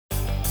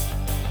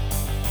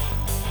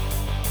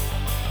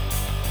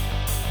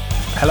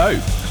Hello,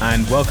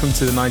 and welcome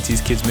to the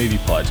 90s Kids Movie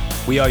Pod.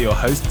 We are your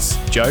hosts,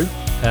 Joe.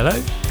 Hello.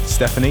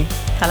 Stephanie.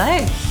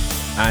 Hello.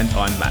 And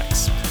I'm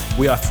Max.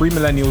 We are three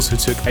millennials who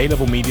took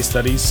A-level media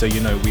studies, so you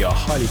know we are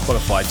highly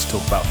qualified to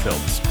talk about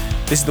films.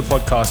 This is the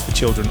podcast for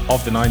children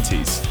of the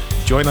 90s.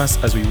 Join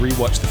us as we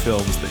rewatch the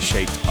films that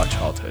shaped our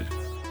childhood.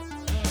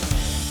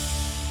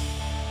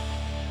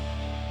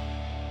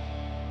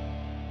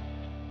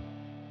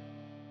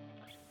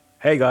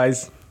 Hey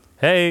guys.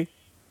 Hey.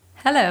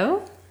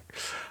 Hello.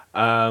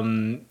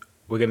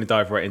 We're going to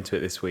dive right into it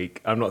this week.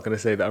 I'm not going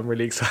to say that I'm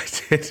really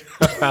excited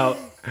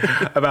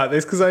about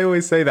this because I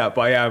always say that,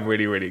 but I am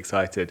really, really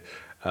excited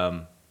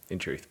in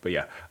truth. But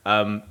yeah.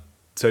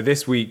 So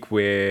this week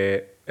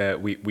we've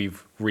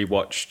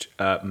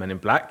rewatched Men in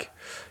Black.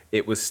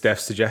 It was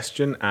Steph's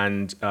suggestion,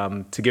 and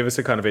to give us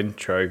a kind of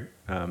intro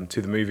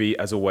to the movie,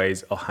 as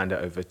always, I'll hand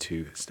it over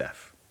to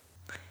Steph.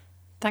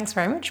 Thanks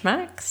very much,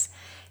 Max.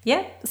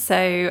 Yeah, so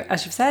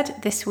as you've said,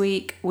 this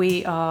week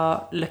we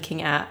are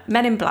looking at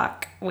Men in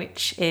Black,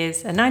 which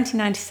is a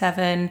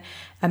 1997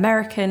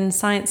 American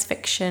science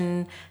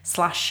fiction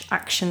 /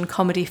 action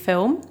comedy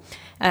film.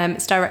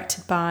 It's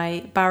directed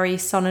by Barry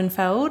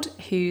Sonnenfeld,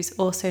 who's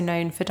also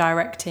known for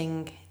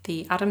directing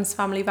The Addams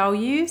Family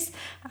Values,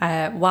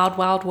 Wild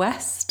Wild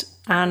West,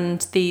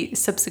 and the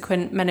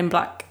subsequent Men in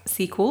Black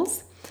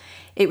sequels.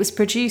 It was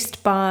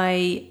produced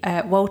by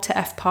Walter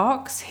F.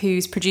 Parks,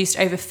 who's produced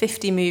over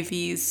 50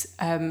 movies,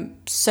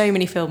 so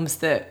many films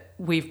that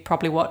we've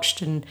probably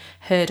watched and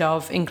heard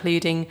of,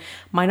 including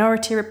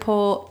Minority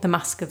Report, The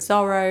Mask of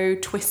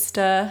Zorro,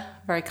 Twister,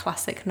 very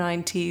classic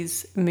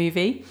 90s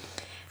movie.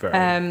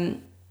 Yeah.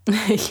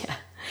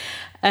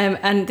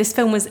 And this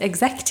film was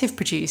executive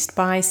produced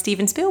by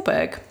Steven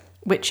Spielberg,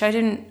 which I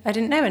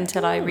didn't know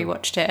until I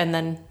rewatched it and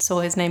then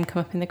saw his name come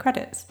up in the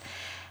credits.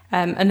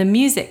 And the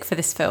music for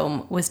this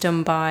film was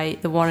done by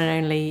the one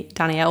and only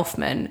Danny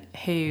Elfman,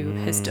 who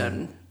has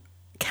done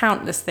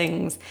countless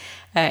things,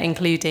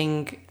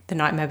 including The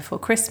Nightmare Before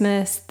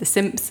Christmas, The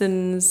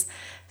Simpsons,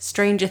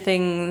 Stranger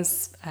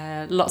Things,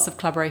 lots of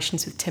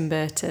collaborations with Tim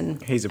Burton.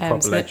 He's a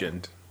proper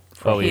legend.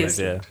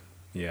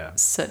 Yeah.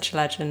 Such a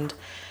legend.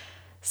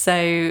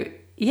 So,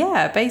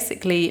 yeah,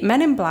 basically,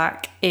 Men in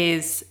Black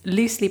is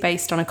loosely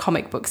based on a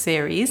comic book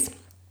series.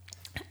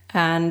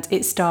 And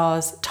it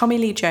stars Tommy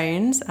Lee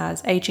Jones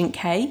as Agent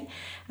K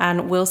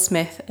and Will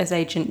Smith as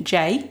Agent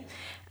J.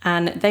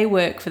 And they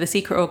work for the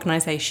secret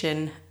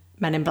organisation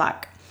Men in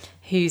Black,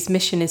 whose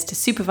mission is to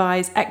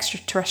supervise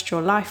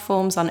extraterrestrial life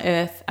forms on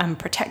Earth and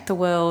protect the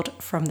world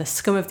from the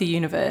scum of the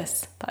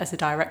universe. That is a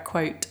direct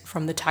quote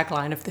from the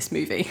tagline of this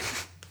movie.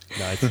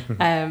 Nice.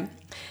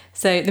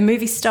 So the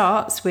movie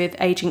starts with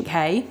Agent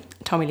K,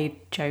 Tommy Lee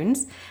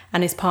Jones,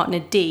 and his partner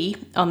Dee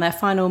on their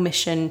final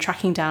mission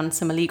tracking down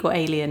some illegal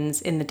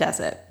aliens in the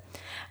desert.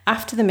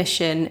 After the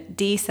mission,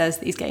 Dee says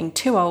that he's getting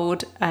too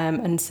old,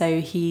 and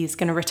so he's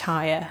going to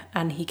retire,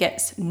 and he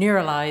gets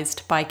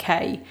neuralized by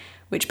K,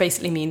 which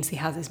basically means he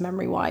has his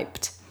memory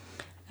wiped.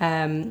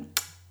 And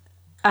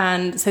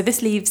so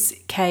this leaves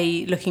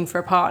K looking for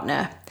a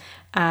partner,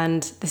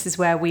 and this is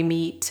where we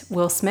meet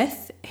Will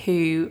Smith,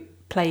 who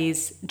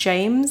plays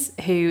James,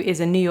 who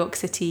is a New York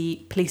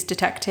City police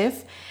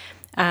detective,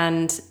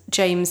 and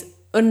James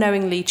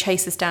unknowingly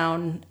chases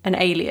down an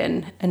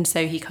alien, and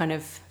so he kind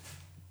of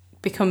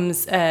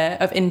becomes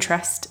of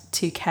interest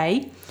to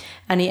Kay,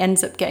 and he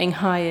ends up getting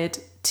hired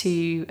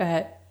to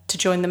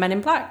join the Men in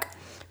Black.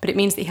 But it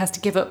means that he has to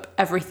give up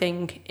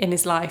everything in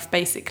his life.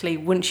 Basically,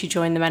 once you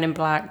join the Men in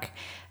Black,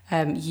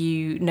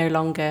 you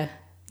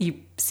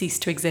cease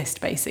to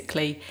exist,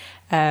 basically.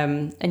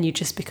 And you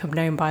just become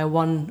known by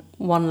one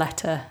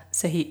letter.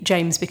 So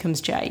James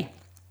becomes J.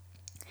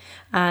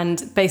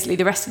 And basically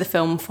the rest of the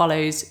film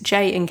follows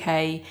J and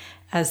K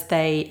as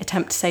they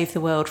attempt to save the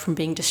world from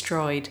being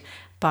destroyed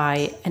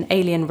by an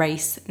alien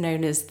race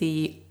known as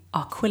the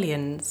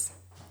Arquillians.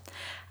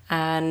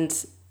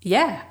 And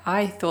yeah,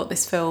 I thought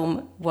this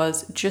film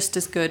was just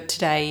as good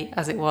today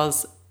as it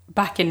was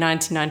back in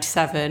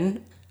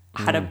 1997.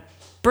 I had a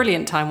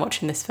brilliant time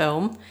watching this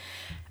film.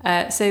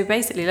 So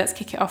basically, let's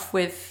kick it off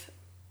with,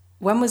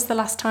 when was the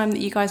last time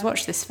that you guys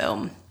watched this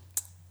film,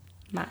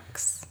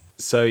 Max?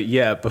 So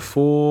yeah,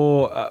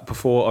 before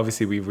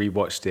obviously we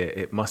rewatched it,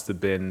 it must have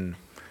been,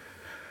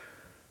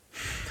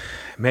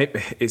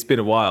 maybe it's been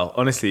a while.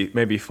 Honestly,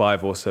 maybe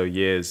 5 or so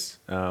years.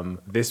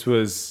 This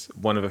was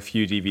one of a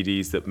few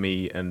DVDs that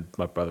me and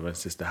my brother and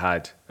sister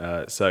had.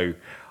 So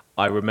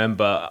I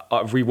remember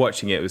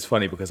rewatching it. It was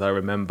funny because I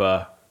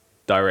remember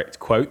direct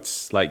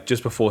quotes, like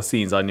just before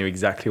scenes I knew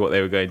exactly what they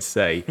were going to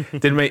say.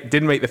 didn't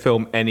make the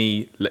film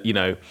any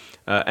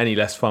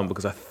less fun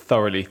because I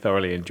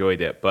thoroughly enjoyed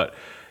it. But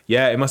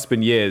yeah, it must have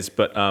been years,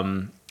 but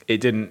it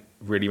didn't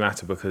really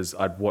matter because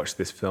I'd watched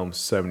this film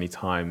so many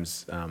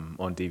times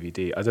on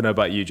DVD. I don't know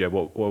about you, Joe.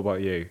 What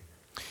about you?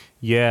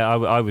 Yeah,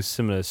 I was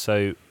similar.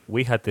 So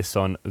we had this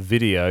on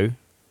video.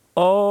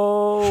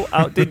 Oh,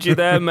 outdid you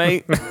there,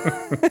 mate?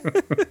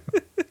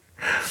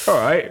 All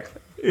right.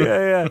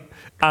 Yeah.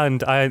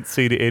 And I hadn't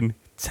seen it in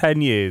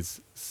 10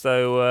 years.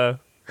 So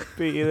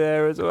beat you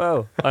there as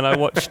well. And I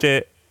watched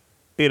it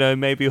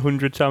maybe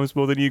 100 times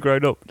more than you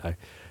grown up. No.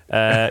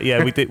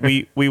 Yeah, we did.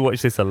 We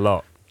watched this a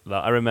lot.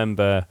 Like, I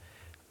remember,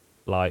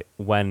 like,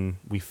 when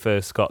we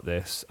first got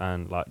this,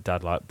 and like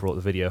Dad like brought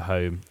the video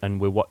home, and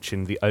we're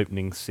watching the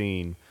opening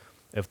scene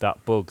of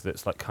that bug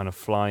that's like kind of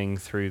flying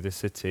through the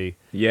city.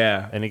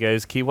 Yeah. And he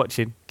goes, keep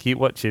watching,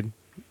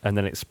 and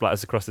then it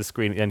splatters across the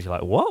screen at the end. You're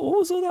like, what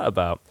was all that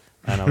about?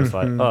 And I was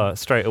like, oh,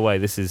 straight away,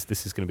 this is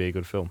going to be a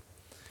good film.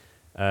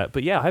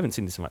 But yeah, I haven't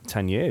seen this in like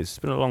 10 years. It's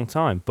been a long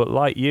time. But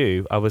like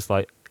you, I was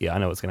like, yeah, I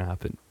know what's going to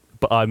happen.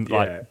 But I'm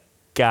like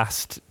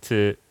gassed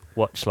to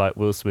watch like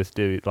Will Smith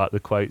do like the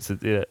quotes.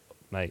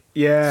 Mate,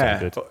 yeah,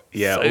 so good.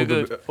 Yeah, so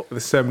good.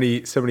 There's so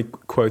many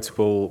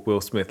quotable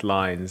Will Smith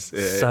lines in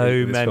this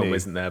film,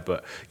 isn't there?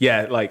 But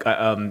yeah, like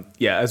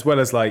as well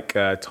as like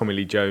Tommy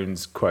Lee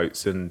Jones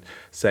quotes and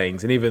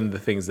sayings, and even the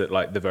things that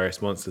like the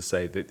various monsters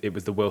say. That it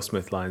was the Will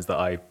Smith lines that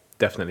I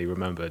definitely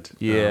remembered.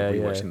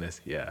 Watching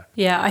this. Yeah,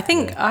 I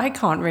think I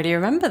can't really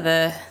remember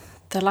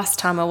the last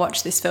time I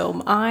watched this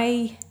film.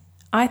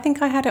 I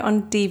think I had it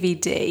on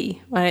DVD.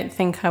 I don't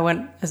think I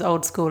went as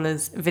old school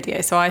as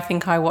video. So I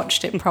think I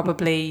watched it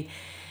probably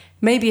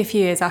maybe a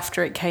few years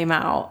after it came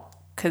out.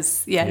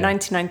 Because,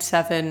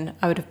 1997,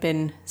 I would have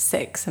been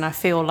 6. And I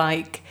feel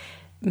like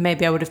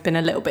maybe I would have been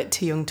a little bit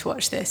too young to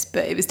watch this.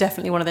 But it was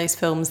definitely one of those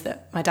films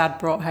that my dad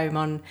brought home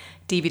on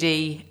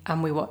DVD.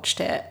 And we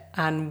watched it.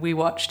 And we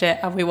watched it.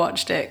 And we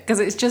watched it. Because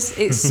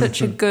it's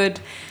such a good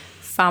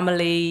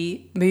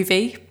family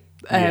movie.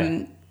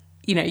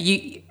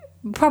 You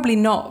probably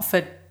not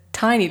for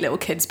tiny little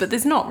kids, but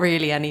there's not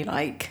really any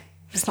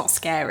it's not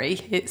scary.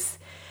 It's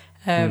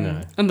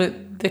and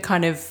the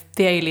kind of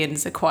the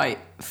aliens are quite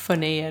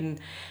funny, and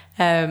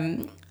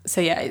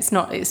it's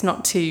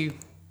not too,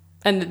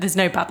 and there's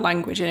no bad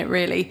language in it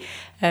really.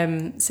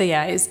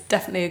 It's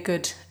definitely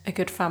a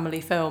good family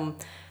film.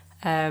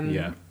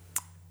 I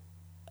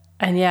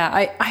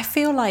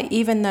feel like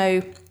even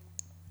though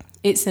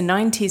it's a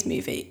 90s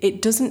movie,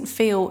 it doesn't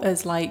feel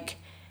as like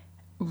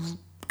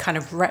kind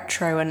of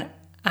retro and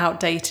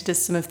outdated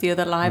as some of the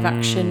other live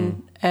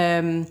action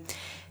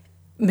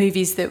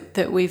movies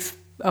that we've,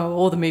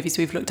 all the movies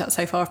we've looked at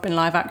so far have been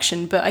live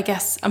action. But I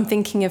guess I'm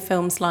thinking of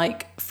films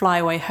like Fly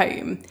Away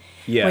Home,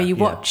 where you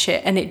watch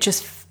it and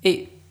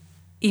it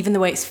even the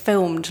way it's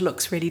filmed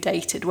looks really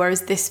dated,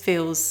 whereas this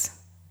feels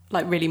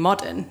like really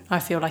modern. I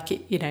feel like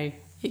it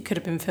could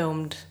have been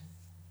filmed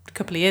a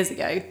couple of years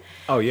ago.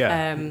 Oh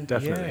yeah,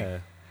 definitely. Yeah.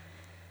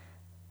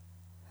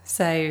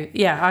 So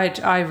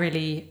I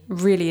really,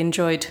 really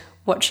enjoyed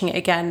watching it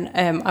again.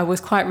 I was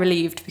quite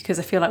relieved because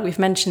I feel like we've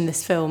mentioned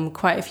this film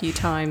quite a few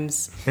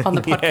times on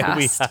the podcast. Yeah,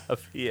 we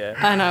have. Yeah.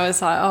 And I was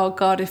like, oh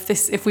God,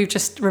 if we've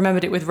just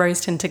remembered it with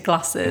rose-tinted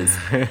glasses,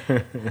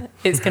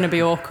 it's going to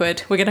be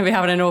awkward. We're going to be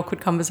having an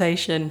awkward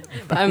conversation.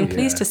 But I'm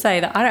pleased to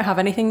say that I don't have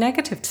anything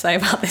negative to say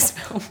about this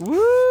film.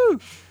 Woo!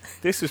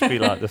 This would be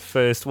like the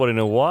first one in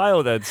a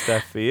while then,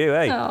 Steph, for you,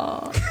 eh?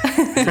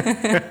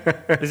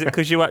 Is it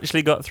because you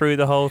actually got through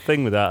the whole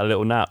thing without a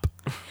little nap?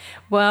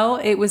 Well,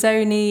 it's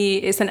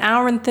an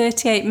hour and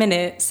 38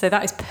 minutes, so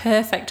that is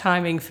perfect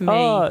timing for me.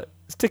 Oh,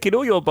 it's ticking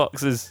all your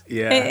boxes.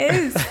 Yeah. It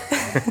is.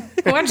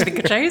 Why do you think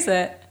I chose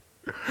it?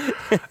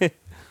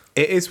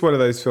 It is one of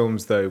those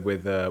films, though,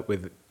 with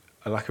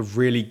like a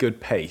really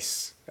good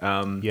pace.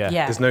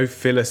 There's no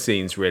filler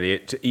scenes,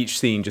 really. Each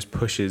scene just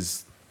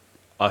pushes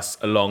us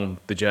along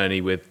the journey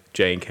with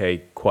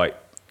J&K quite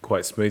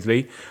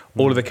smoothly.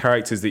 All of the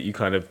characters that you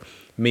kind of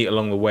meet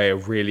along the way are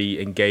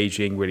really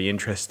engaging, really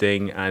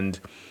interesting, and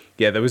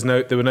there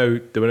were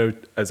no,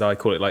 as I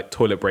call it, like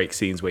toilet break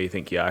scenes where you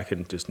think, I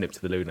can just nip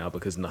to the loo now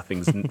because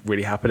nothing's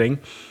really happening.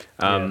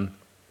 I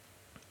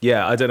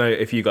don't know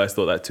if you guys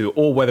thought that too,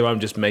 or whether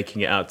I'm just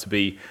making it out to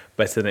be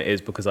better than it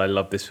is because I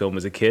loved this film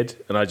as a kid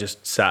and I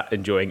just sat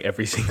enjoying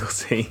every single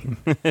scene.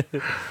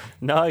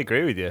 No, I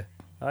agree with you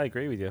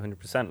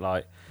 100%.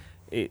 Like,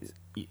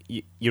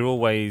 you're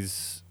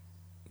always,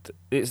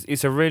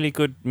 it's a really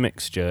good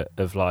mixture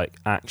of like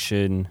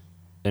action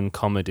and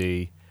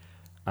comedy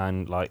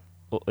and like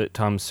at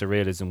times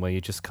surrealism, where you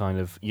just kind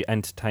of, you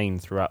entertain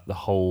throughout the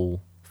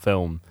whole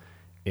film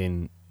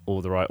in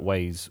all the right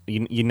ways.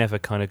 You're never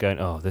kind of going,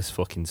 oh, this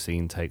fucking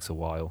scene takes a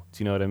while.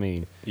 Do you know what I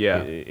mean? Yeah.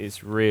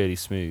 It's really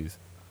smooth.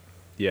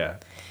 Yeah.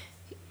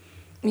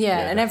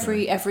 Yeah, and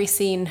every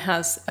scene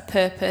has a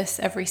purpose.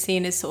 Every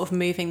scene is sort of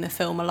moving the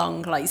film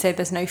along. Like you say,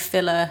 there's no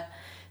filler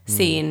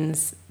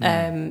scenes.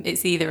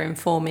 It's either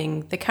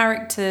informing the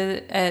character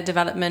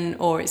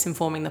development or it's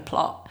informing the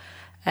plot.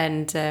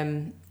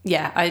 And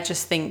I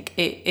just think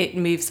it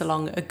moves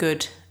along a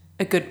good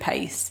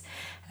pace.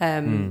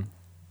 And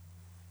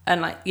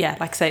like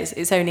I say,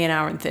 it's only an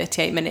hour and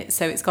 38 minutes,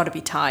 so it's got to be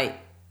tight.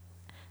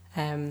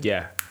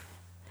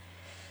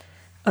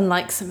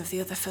 Unlike some of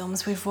the other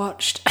films we've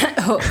watched.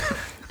 Hook.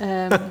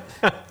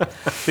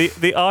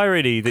 The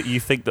irony that you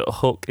think that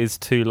Hook is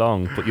too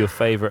long, but your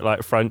favourite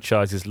like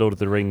franchise is Lord of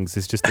the Rings,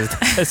 is just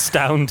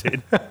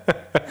astounding.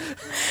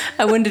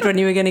 I wondered when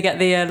you were going to get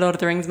the Lord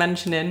of the Rings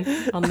mention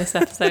in on this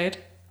episode.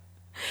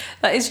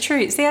 That is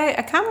true. See,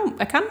 I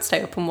can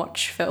stay up and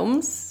watch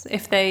films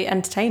if they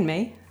entertain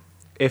me.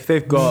 if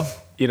they've got,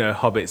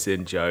 hobbits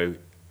in, Joe,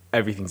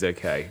 everything's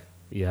okay.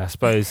 Yeah, I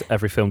suppose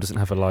every film doesn't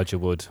have Elijah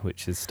Wood,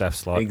 which is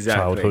Steph's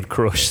childhood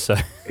crush. So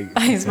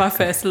he's my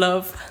first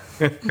love,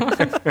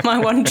 my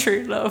one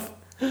true love,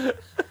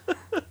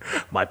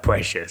 my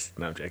precious.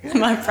 No, I'm joking.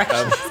 My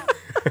precious.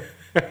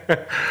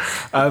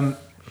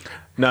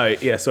 No,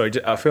 yeah, sorry.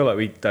 I feel like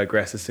we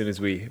digress as soon as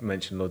we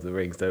mention Lord of the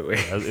Rings, don't we?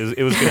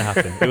 It was going to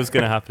happen. It was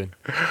going to happen.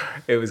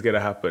 It was going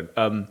to happen.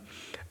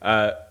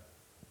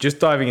 Just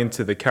diving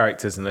into the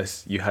characters,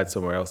 unless you had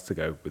somewhere else to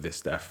go with this,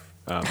 Steph.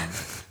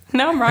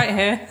 No, I'm right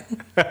here.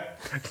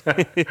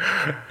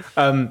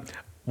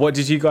 What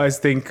did you guys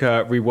think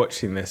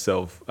rewatching this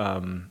of?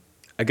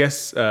 I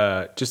guess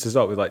just to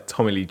start with, like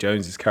Tommy Lee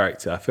Jones's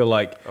character. I feel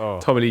like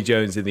Tommy Lee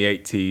Jones in the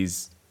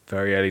 80s,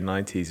 very early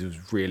 90s,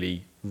 was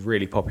really,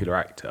 really popular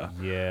actor.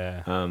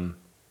 Yeah.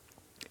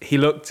 He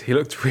looked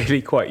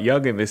really quite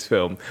young in this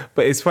film,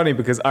 but it's funny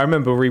because I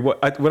remember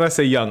when I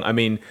say young, I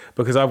mean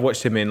because I've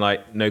watched him in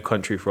like No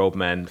Country for Old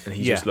Men, and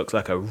he just looks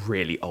like a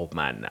really old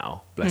man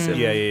now. Bless him.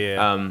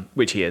 Yeah.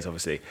 Which he is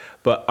obviously,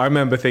 but I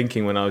remember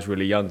thinking when I was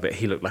really young that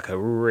he looked like a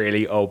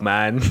really old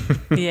man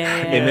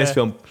in this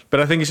film.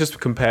 But I think it's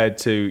just compared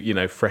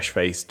to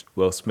fresh-faced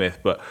Will Smith.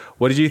 But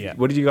what did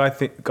you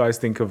guys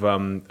think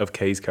of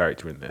Kay's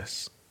character in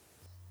this?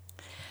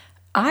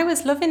 I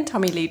was loving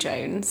Tommy Lee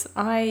Jones.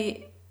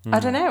 I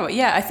don't know.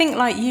 Yeah, I think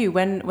like you,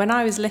 when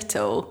I was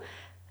little,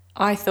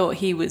 I thought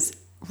he was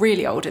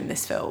really old in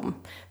this film.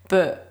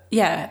 But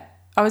yeah,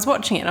 I was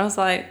watching it and I was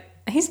like,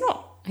 he's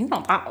not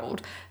that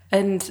old.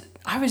 And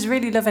I was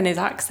really loving his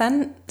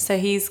accent. So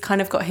he's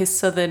kind of got his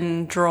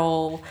southern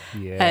drawl.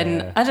 Yeah.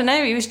 And I don't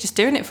know, he was just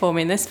doing it for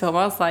me in this film.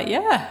 I was like,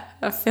 yeah,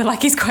 I feel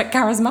like he's quite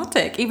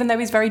charismatic, even though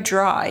he's very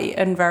dry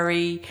and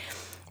very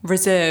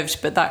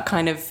reserved, but that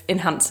kind of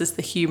enhances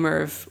the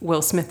humour of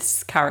Will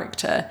Smith's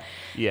character.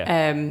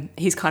 Yeah.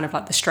 He's kind of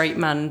like the straight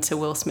man to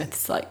Will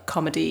Smith's like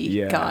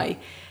comedy guy.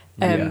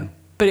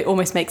 But it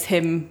almost makes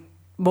him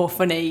more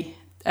funny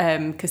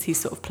because he's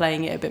sort of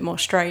playing it a bit more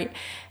straight.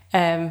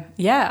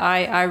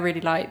 I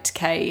really liked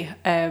Kay.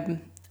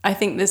 I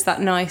think there's that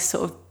nice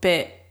sort of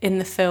bit in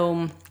the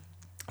film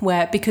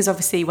where, because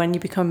obviously when you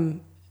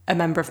become a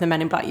member of the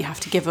Men in Black, you have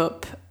to give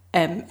up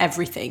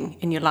everything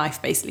in your life.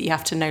 Basically, you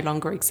have to no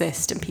longer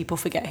exist and people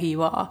forget who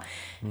you are.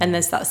 And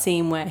there's that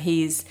scene where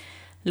he's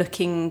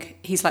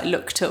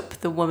looked up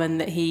the woman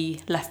that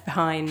he left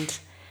behind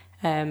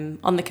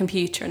on the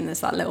computer, and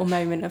there's that little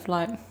moment of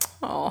like,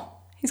 oh,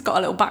 he's got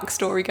a little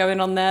backstory going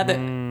on there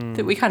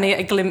that we kind of get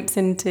a glimpse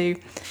into.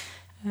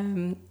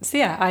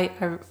 I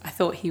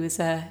thought he's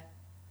a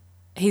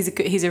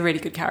really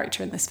good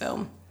character in this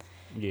film.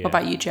 What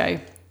about you, Joe?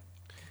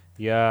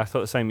 Yeah, I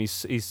thought the same.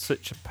 He's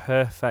such a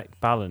perfect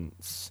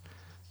balance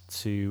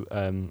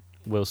to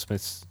Will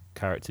Smith's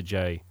character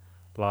Jay.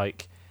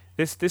 Like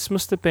this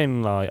must have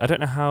been like, I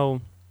don't know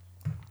how.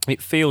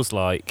 It feels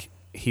like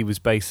he was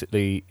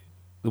basically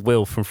the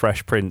Will from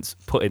Fresh Prince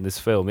put in this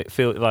film. It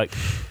feels like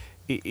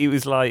it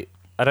was like,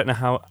 I don't know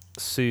how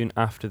soon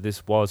after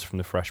this was from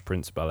the Fresh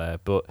Prince of Bel-Air,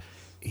 but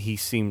he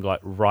seemed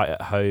like right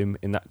at home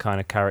in that kind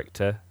of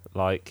character.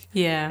 Like,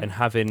 and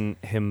having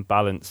him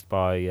balanced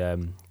by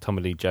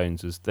Tommy Lee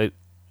Jones was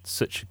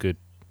such a good,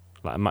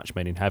 like a match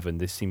made in heaven.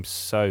 This seems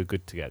so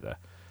good together.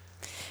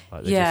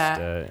 Like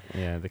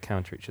they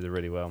counter each other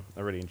really well.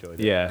 I really enjoyed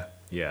it.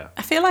 Yeah.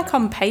 I feel like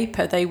on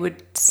paper they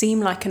would seem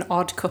like an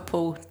odd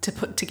couple to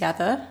put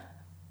together,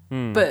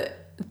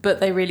 but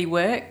they really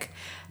work.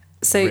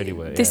 So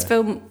this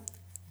film,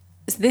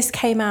 this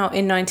came out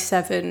in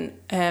 97,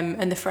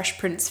 and The Fresh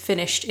Prince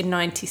finished in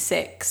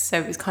 96. So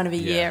it was kind of a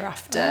year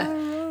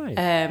after.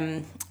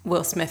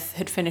 Will Smith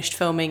had finished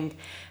filming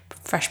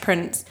Fresh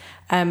Prince.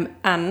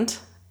 And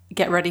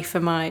get ready for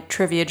my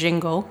trivia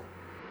jingle.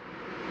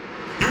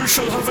 You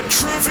shall have a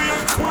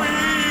trivia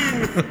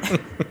queen!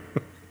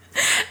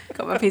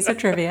 Got my piece of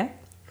trivia.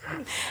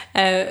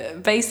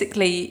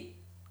 Basically,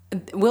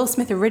 Will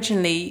Smith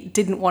originally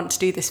didn't want to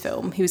do this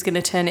film. He was going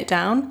to turn it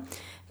down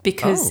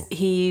because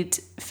he'd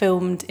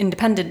filmed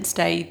Independence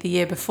Day the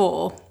year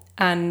before,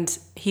 and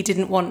he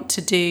didn't want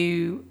to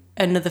do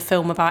another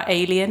film about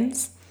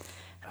aliens.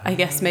 I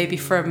guess maybe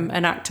from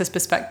an actor's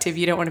perspective,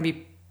 you don't want to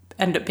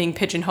end up being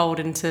pigeonholed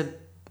into,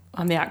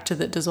 I'm the actor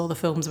that does all the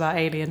films about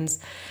aliens.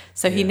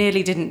 So he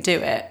nearly didn't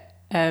do it.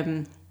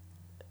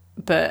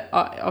 But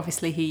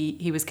obviously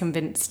he was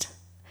convinced.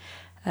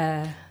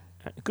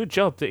 Good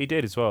job that he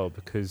did as well,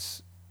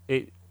 because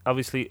it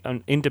obviously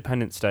on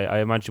Independence Day, I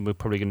imagine we're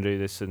probably going to do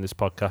this in this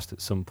podcast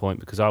at some point,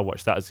 because I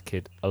watched that as a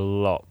kid a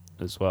lot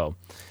as well.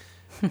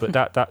 But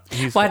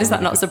why does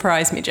that not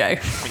surprise me, Joe?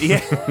 Yeah.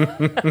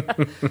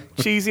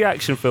 Cheesy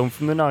action film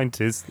from the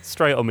 90s,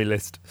 straight on my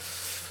list.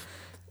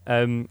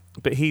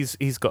 But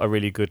he's got a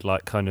really good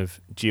like kind of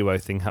duo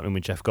thing happening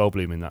with Jeff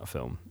Goldblum in that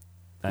film.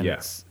 And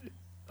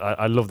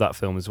I love that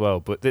film as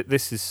well. But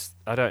this is,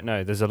 I don't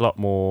know, there's a lot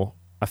more.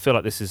 I feel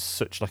like this is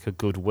such like a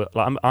good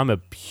like I'm a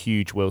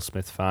huge Will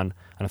Smith fan,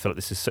 and I feel like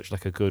this is such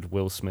like a good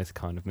Will Smith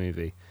kind of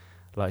movie.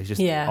 Like he's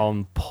just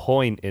on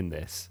point in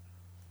this.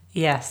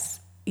 Yes.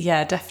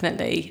 Yeah,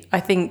 definitely. I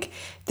think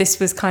this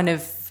was kind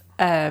of,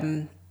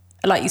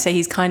 like you say,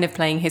 he's kind of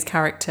playing his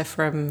character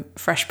from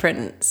Fresh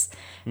Prince.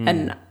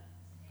 And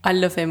I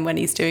love him when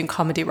he's doing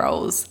comedy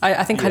roles.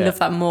 I think I Yeah. love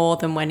that more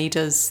than when he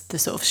does the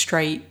sort of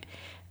straight,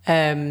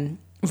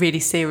 really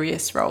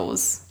serious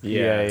roles.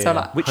 Yeah. So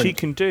like, Which he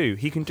can do.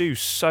 He can do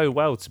so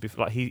well. To be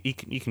like, he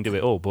can do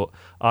it all. But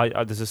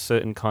I there's a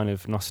certain kind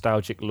of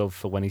nostalgic love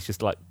for when he's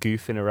just like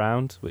goofing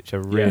around, which I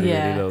really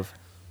Yeah. really love.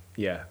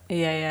 Yeah.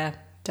 yeah,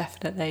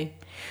 definitely.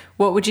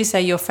 What would you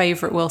say your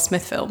favourite Will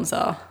Smith films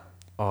are?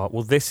 Oh,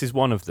 well, this is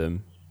one of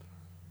them.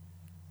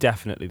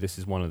 Definitely, this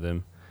is one of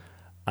them.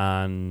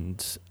 And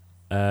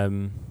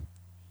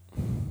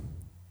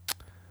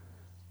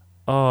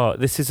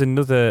this is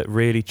another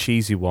really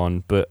cheesy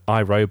one, but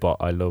iRobot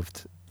I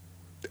loved.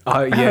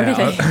 Yeah.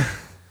 really?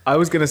 I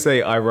was going to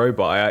say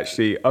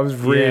iRobot. I was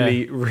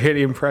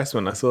really impressed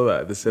when I saw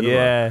that at the cinema.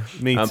 Yeah,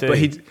 me too. But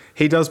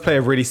he does play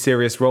a really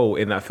serious role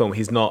in that film.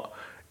 He's not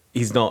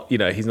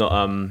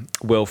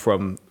Will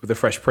from The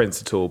Fresh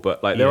Prince at all.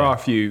 But like there Yeah. are a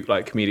few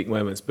like comedic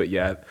moments. But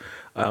yeah,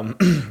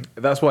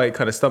 that's why it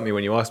kind of stumped me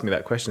when you asked me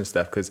that question,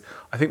 Steph. Because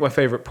I think my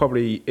favorite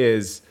probably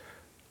is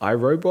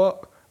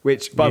iRobot.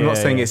 But I'm not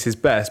saying Yeah. it's his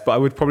best. But I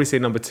would probably say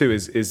number 2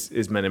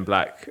 is Men in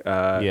Black.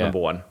 Number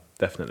 1,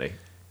 definitely.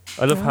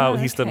 I love how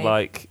he's done okay.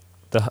 like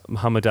the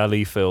Muhammad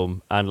Ali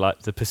film and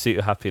like The Pursuit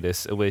of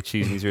Happiness, and we're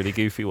choosing these really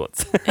goofy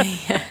ones.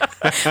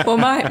 Well,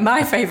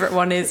 my favourite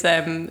one is,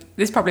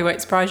 this probably won't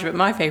surprise you, but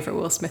my favourite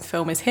Will Smith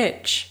film is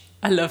Hitch.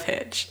 I love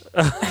Hitch.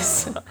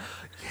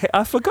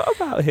 I forgot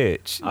about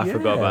Hitch. I Yeah.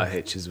 forgot about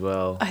Hitch as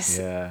well.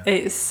 Yeah.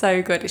 It's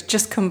so good. It's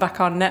just come back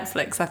on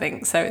Netflix, I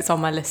think, so it's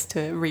on my list to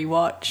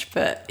rewatch.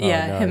 But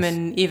yeah, nice. him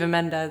and Eva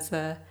Mendes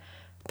are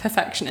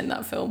perfection in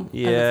that film. I love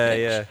Yeah,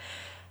 Hitch.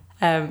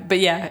 yeah. But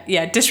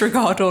yeah,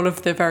 disregard all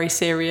of the very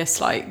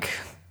serious, like,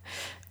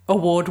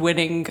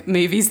 award-winning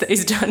movies that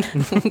he's done.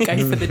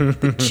 Go for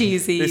the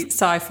cheesy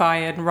sci-fi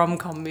and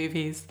rom-com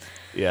movies.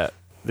 Yeah.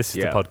 This is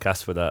Yeah. the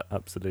podcast for that,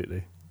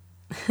 absolutely.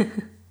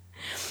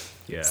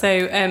 Yeah.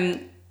 So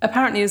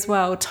apparently as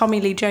well,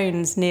 Tommy Lee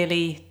Jones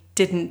nearly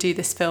didn't do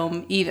this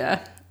film either.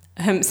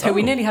 So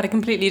we nearly had a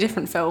completely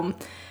different film.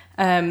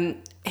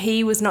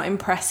 He was not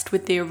impressed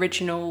with the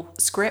original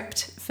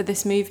script for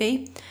this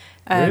movie.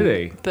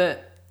 Really?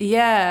 But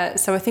yeah,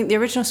 so I think the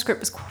original script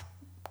was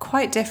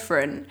quite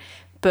different.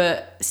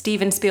 But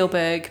Steven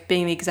Spielberg,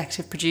 being the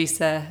executive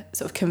producer,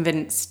 sort of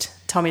convinced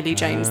Tommy Lee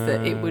Jones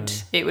that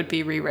it would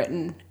be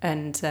rewritten,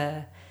 and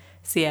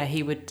so yeah,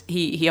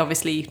 he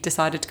obviously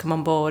decided to come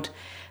on board.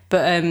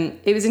 But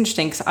it was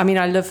interesting because I mean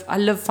I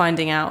love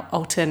finding out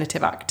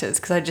alternative actors,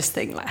 because I just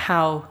think like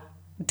how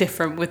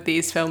different would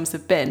these films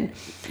have been.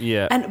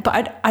 Yeah.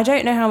 But I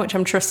don't know how much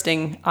I'm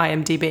trusting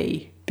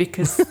IMDb,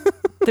 because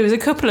there was a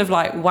couple of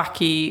like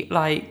wacky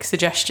like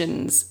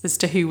suggestions as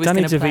to who was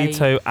Danny going to play.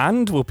 DeVito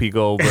and Whoopi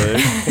Goldberg.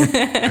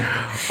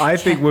 I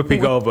think Whoopi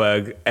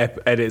Goldberg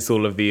edits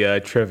all of the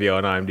trivia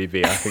on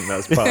IMDb. I think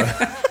that's part of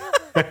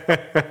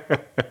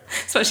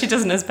That's what she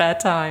does in her spare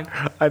time.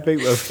 I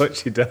think that's what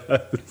she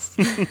does.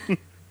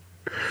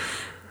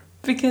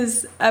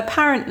 Because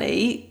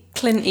apparently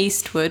Clint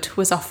Eastwood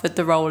was offered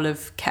the role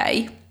of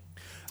Kay.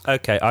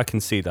 Okay, I can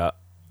see that.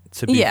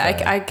 To be Yeah,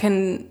 fair.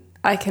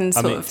 I can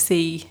sort mean, of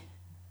see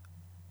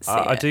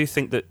I it. do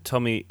think that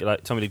Tommy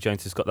Lee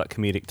Jones has got that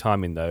comedic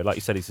timing though. Like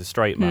you said, he's a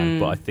straight man,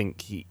 but I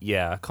think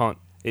I can't.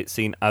 It's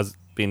seen as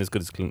being as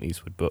good as Clint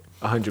Eastwood, but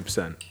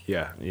 100%.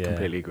 Yeah. Yeah.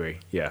 Completely agree.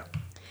 Yeah.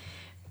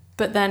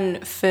 But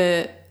then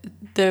for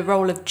the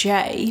role of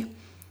Jay,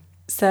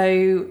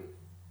 so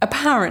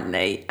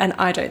apparently, and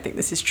I don't think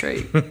this is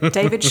true,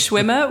 David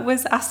Schwimmer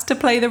was asked to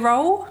play the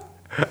role.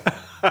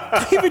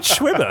 David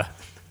Schwimmer.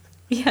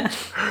 Yeah.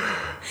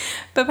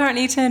 But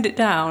apparently he turned it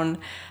down,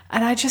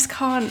 and I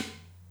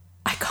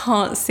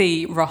can't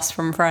see Ross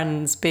from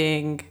Friends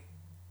being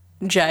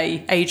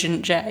Jay,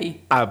 Agent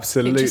Jay.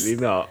 Absolutely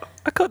not.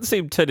 I can't see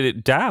him turning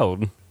it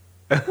down.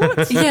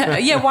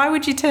 Yeah, why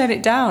would you turn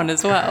it down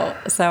as well?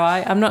 So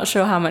I'm not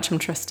sure how much I'm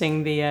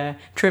trusting the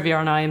trivia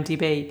on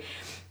IMDb.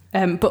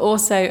 But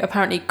also,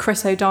 apparently,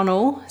 Chris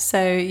O'Donnell,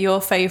 so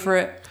your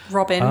favourite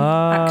Robin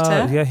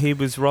actor. Yeah, he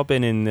was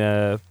Robin in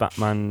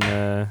Batman,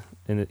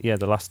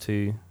 the last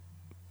two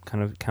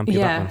kind of campy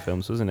Yeah. Batman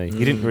films, wasn't he?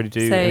 He didn't really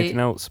do So- anything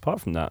else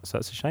apart from that, so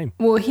that's a shame.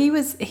 Well, he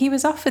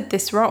was offered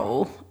this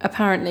role,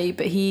 apparently,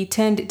 but he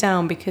turned it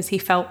down because he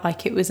felt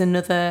like it was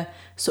another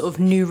sort of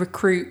new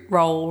recruit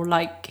role,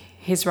 like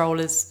his role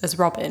as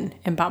Robin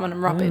in Batman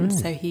and Robin.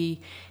 So he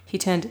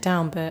turned it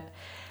down, but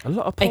A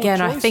lot of poor Again,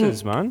 choices, I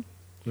think-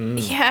 man.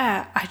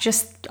 yeah,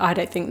 I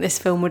don't think this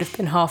film would have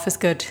been half as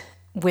good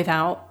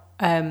without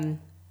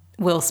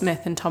Will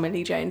Smith and Tommy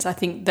Lee Jones. I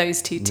think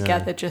those two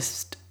together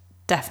just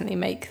definitely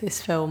make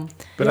this film.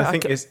 But Yeah, I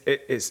think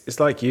it's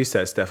like you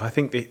said, Steph. I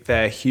think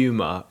their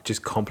humor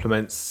just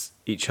complements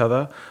each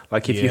other.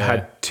 Like if you Yeah.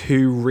 had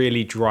two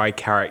really dry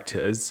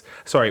characters.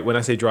 Sorry, when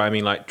I say dry, I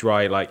mean like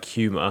dry, like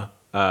humor.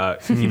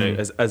 As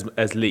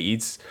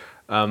leads.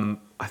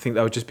 I think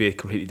that would just be a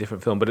completely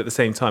different film. But at the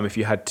same time, if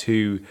you had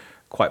two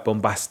quite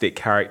bombastic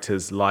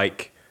characters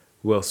like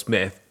Will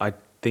Smith, I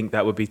think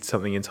that would be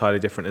something entirely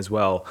different as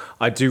well.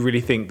 I do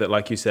really think that,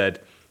 like you said,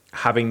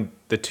 having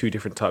the two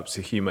different types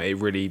of humor, it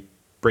really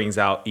brings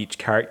out each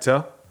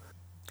character.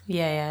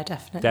 Yeah,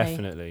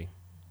 definitely.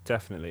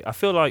 Definitely. I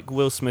feel like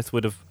Will Smith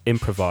would have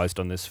improvised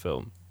on this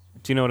film.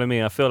 Do you know what I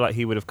mean? I feel like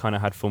he would have kind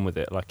of had fun with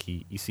it, like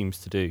he seems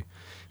to do.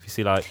 If you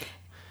see, like,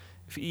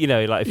 if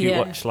you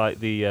watch like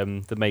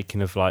the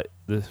making of like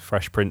the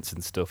Fresh Prince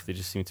and stuff, they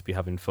just seem to be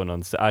having fun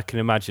on. So I can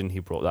imagine he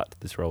brought that to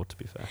this role. To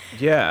be fair.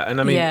 Yeah,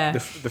 and I mean, the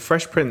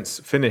Fresh Prince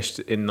finished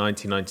in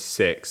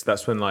 1996.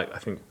 That's when, like, I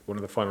think one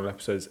of the final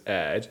episodes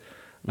aired.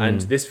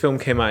 And this film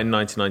came out in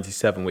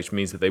 1997, which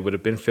means that they would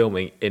have been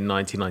filming in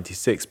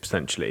 1996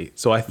 potentially.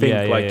 So I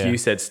think, you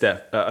said,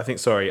 Steph,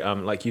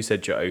 like you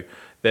said, Joe,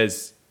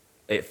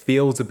 it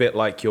feels a bit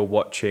like you're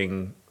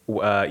watching,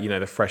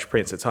 the Fresh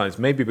Prince at times.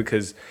 Maybe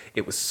because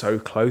it was so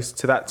close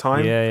to that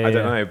time. I don't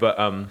know, but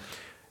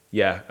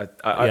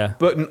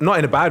but not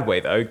in a bad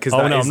way though. Because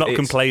I'm not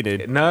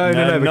complaining. No,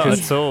 not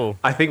at all.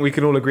 I think we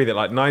can all agree that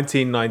like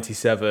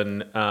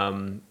 1997,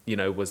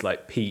 was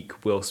like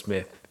peak Will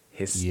Smith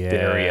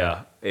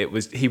hysteria. He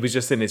was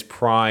just in his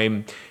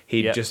prime.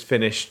 He'd just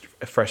finished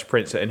Fresh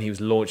Prince and he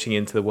was launching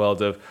into the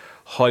world of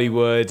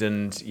Hollywood.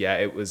 And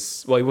it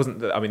was, well, he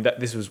wasn't, I mean,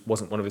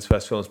 wasn't one of his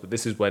first films, but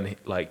this is when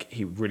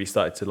he really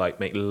started to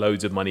like make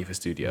loads of money for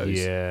studios.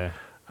 So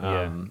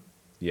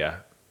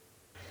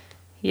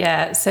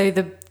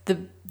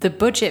the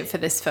budget for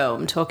this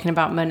film, talking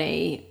about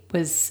money,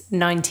 was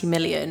 90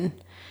 million,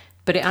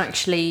 but it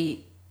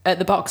actually, at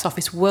the box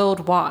office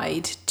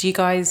worldwide, do you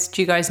guys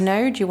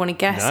know? Do you want to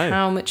guess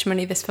how much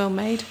money this film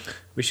made?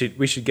 We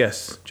should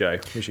guess, Joe.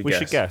 We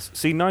should guess.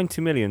 See,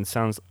 90 million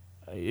sounds...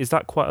 Is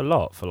that quite a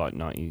lot for like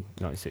 90,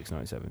 96,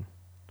 97?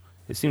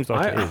 It seems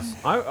like it is.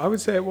 I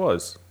would say it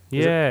was.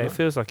 It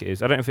feels like it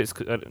is. I don't know if it's...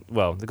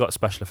 Well, they've got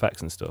special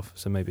effects and stuff,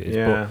 so maybe it is.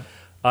 Yeah.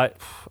 But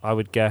I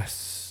would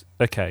guess...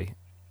 Okay,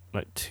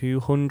 like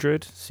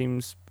 200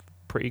 seems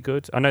pretty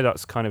good. I know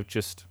that's kind of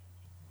just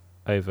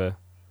over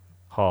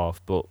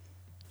half, but...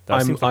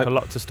 That seems like a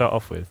lot to start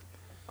off with.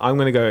 I'm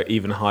going to go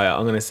even higher.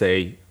 I'm going to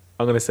say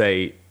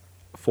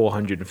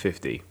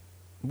 450.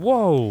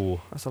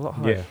 Whoa, that's a lot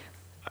higher. Yeah.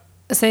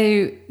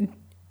 So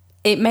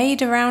it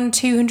made around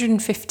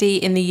 250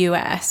 in the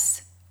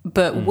US,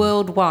 but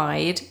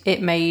worldwide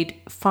it made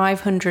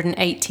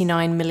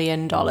 $589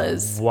 million.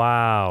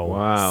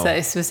 Wow. So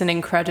this was an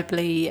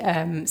incredibly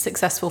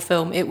successful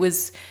film. It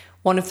was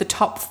one of the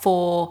top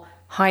 4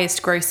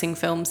 highest grossing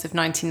films of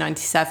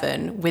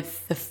 1997,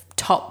 with the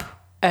top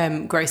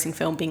grossing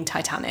film being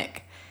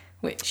Titanic,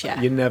 which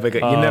you're never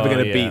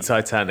going to beat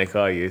Titanic,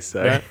 are you?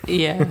 So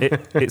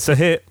it's a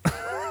hit.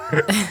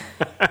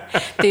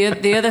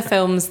 The other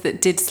films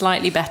that did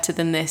slightly better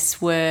than this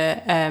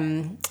were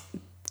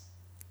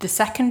the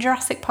second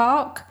Jurassic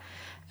Park,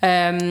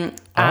 and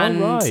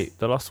The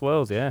Lost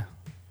World.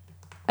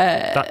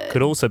 That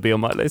could also be on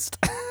my list.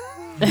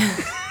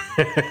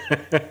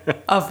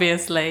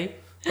 Obviously.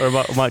 Or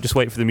I might just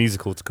wait for the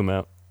musical to come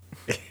out.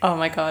 Oh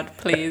my God,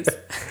 please.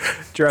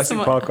 Jurassic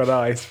Park on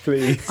ice,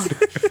 please.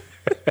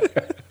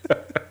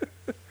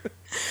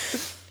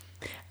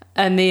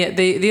 And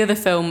the other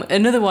film,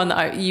 another one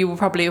that you will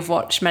probably have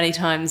watched many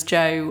times,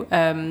 Joe,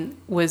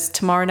 was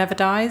Tomorrow Never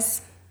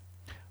Dies.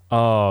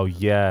 Oh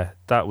yeah,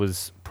 that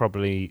was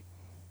probably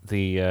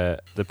the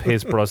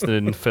Pierce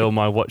Brosnan film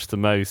I watched the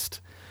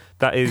most.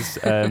 That is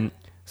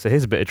so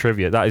here's a bit of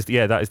trivia. That is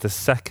the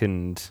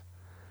second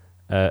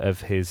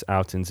of his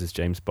outings as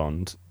James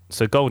Bond.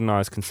 So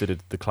GoldenEye is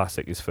considered the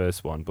classic, his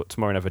first one, but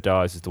Tomorrow Never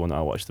Dies is the one that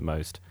I watched the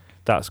most.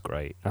 That's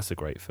great. That's a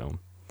great film,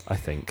 I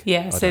think.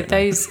 Yeah, so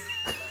those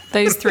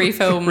 3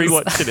 films.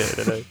 Rewatching it,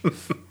 I don't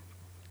know.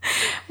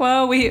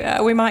 Well,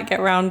 we might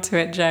get round to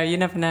it, Joe. You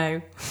never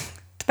know.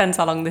 Depends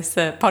how long this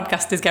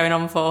podcast is going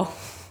on for.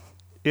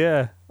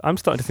 Yeah, I'm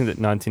starting to think that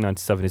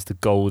 1997 is the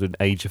golden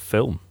age of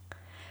film.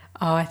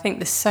 Oh, I think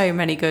there's so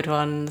many good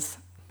ones.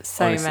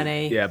 Honestly,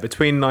 many. Yeah,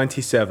 between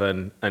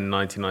 97 and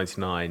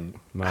 1999,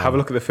 have a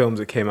look at the films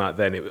that came out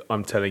then.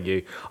 I'm telling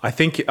you, I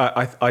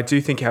do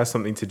think it has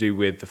something to do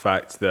with the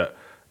fact that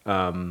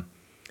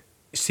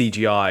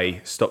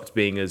CGI stopped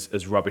being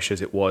as rubbish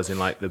as it was in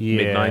like the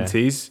mid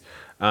 90s.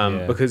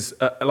 Because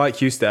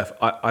like you, Steph,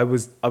 I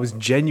was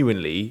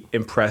genuinely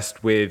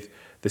impressed with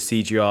the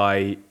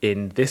CGI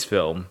in this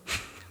film.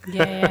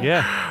 When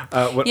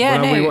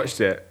we watched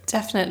it.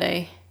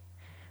 Definitely.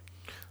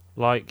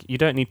 Like, you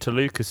don't need to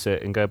Lucas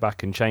it and go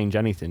back and change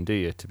anything, do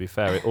you? To be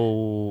fair, it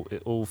all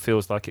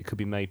feels like it could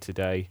be made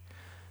today.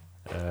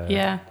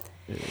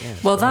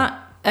 Well,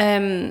 that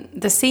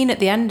the scene at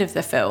the end of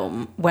the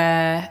film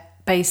where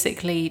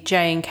basically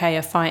J and K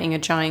are fighting a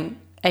giant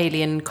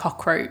alien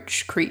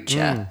cockroach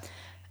creature.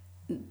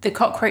 The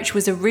cockroach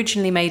was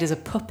originally made as a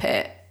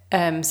puppet,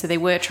 so they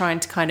were trying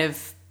to kind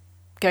of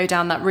go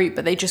down that route,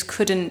 but they just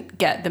couldn't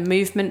get the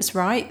movements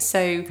right.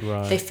 So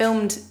they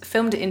filmed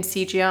it in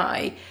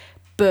CGI.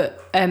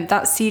 But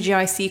that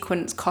CGI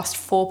sequence cost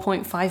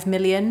 4.5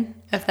 million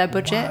of their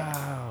budget.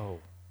 Wow.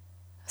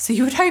 So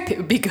you would hope it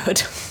would be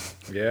good.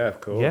 Yeah,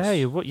 of course.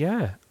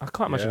 Yeah, I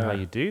can't imagine how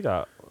you do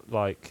that.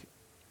 like.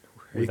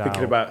 Are you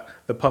thinking about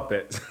the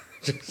puppets?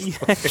 Yeah,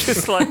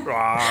 just like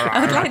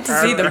I would like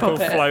to see the people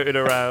puppet. floating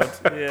around.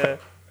 Yeah.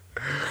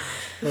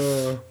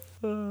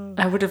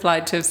 I would have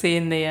liked to have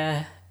seen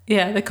the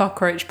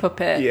cockroach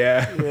puppet.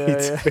 Yeah,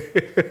 Yeah,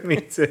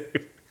 me too.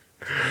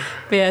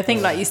 But yeah, I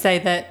think like you say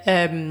that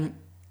the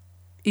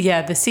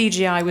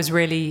CGI was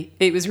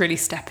really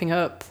stepping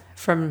up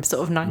from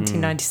sort of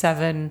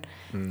 1997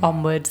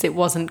 onwards. It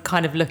wasn't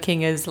kind of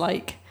looking as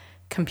like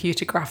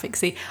computer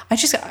graphicsy.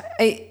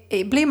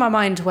 It blew my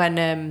mind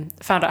when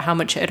found out how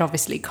much it had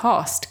obviously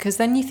cost, because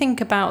then you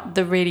think about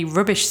the really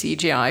rubbish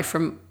CGI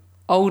from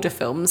older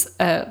films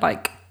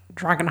like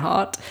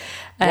Dragonheart.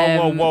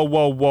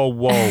 Whoa.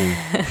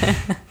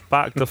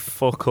 Back the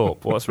fuck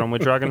up. What's wrong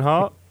with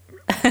Dragonheart?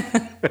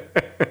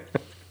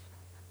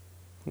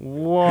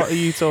 What are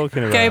you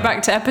talking about? Go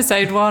back to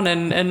episode 1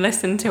 and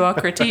listen to our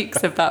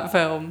critiques of that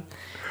film.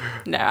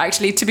 No,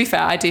 actually, to be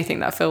fair, I do think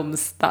that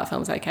film's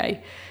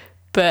okay.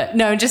 But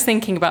no, I'm just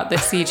thinking about the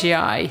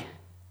CGI.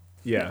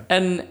 Yeah.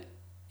 And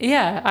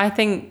yeah, I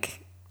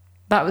think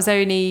that was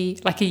only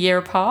like a year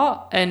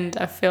apart. And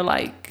I feel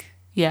like,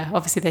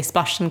 obviously they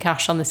splashed some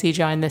cash on the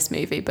CGI in this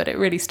movie, but it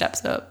really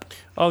steps up.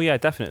 Oh, yeah,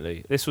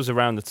 definitely. This was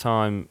around the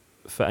time,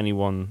 for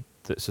anyone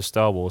that's a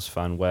Star Wars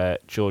fan, where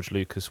George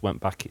Lucas went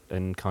back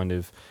and kind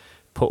of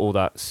put all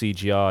that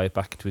CGI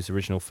back into his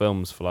original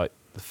films for like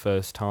the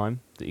first time.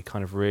 That he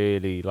kind of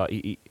really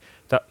like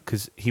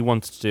because he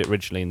wanted to do it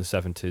originally in the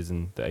 70s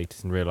and the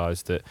 80s and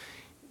realised that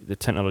the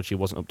technology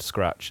wasn't up to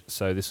scratch.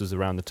 So this was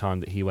around the time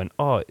that he went,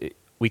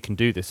 we can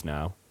do this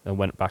now, and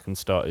went back and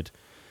started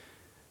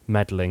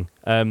meddling.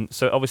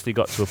 So it obviously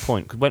got to a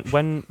point. 'Cause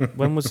when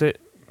was it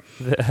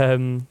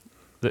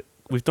that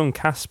we've done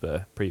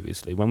Casper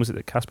previously? When was it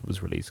that Casper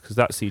was released? Because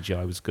that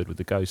CGI was good with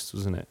the ghosts,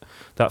 wasn't it?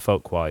 That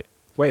felt quite.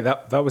 Wait,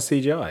 that was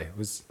CGI?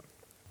 Was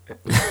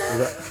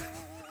that...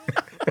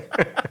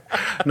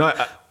 No,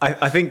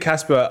 I think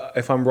Casper,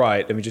 if I'm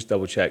right, let me just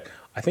double check.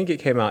 I think it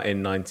came out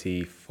in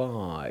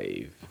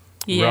 95.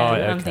 Yeah,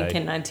 Right, I'm okay.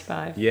 thinking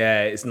 95.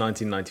 Yeah, it's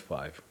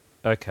 1995.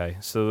 Okay,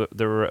 so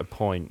they were at a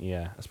point,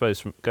 I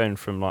suppose going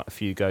from like a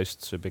few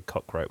ghosts to a big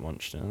cockroach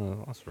monster.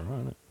 Oh, that's all right,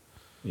 isn't it?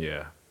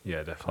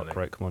 Yeah, definitely.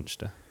 Cockroach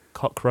monster.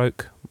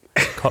 Cockroach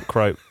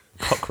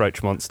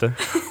monster.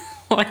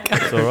 Oh my God.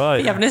 It's all right. Are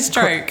you having a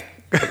stroke?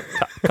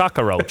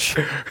 Cockroach.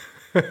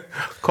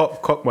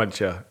 Cock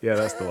muncher. Yeah,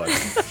 that's the one.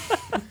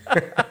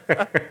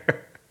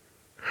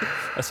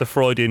 That's a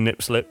Freudian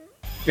nip slip.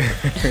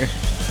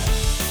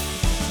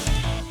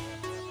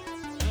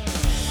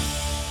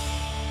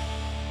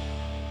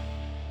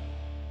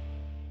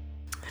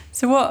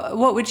 So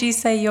what would you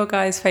say your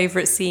guys'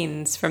 favourite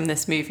scenes from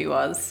this movie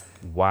was?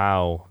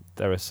 Wow,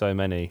 there are so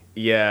many.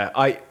 Yeah,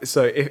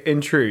 in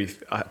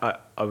truth, I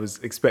was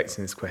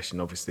expecting this question,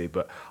 obviously,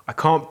 but I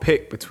can't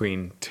pick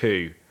between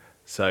two,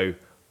 so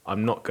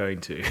I'm not going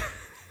to.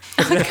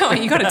 Come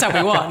on, you got to tell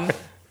me one.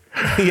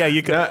 Yeah,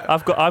 you can.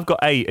 I've got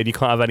 8, and you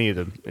can't have any of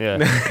them.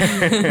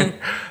 Yeah.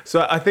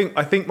 So I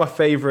think my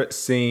favourite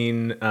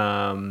scene.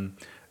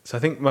 So I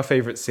think my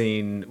favourite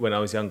scene when I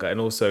was younger,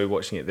 and also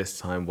watching it this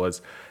time,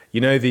 was,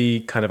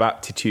 the kind of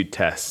aptitude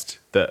test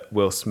that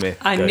Will Smith.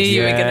 I knew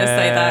you were going to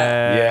say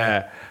that.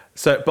 Yeah.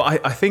 So,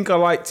 but I think I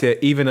liked it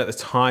even at the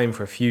time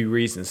for a few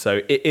reasons.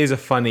 So it is a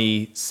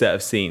funny set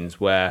of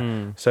scenes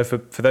where. So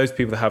for those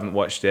people that haven't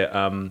watched it,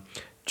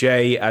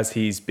 Jay, as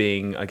he's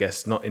being, I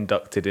guess, not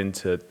inducted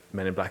into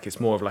Men in Black, it's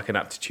more of like an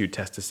aptitude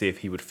test to see if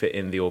he would fit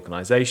in the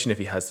organisation, if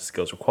he has the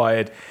skills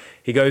required.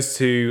 He goes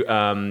to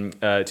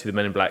the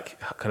Men in Black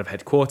kind of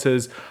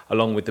headquarters,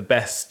 along with the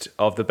best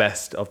of the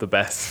best of the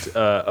best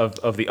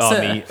of the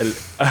army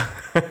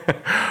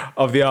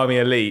of the army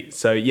elite.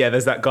 So yeah,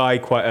 there's that guy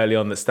quite early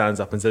on that stands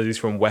up and says he's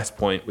from West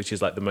Point, which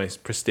is like the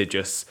most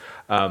prestigious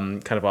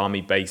kind of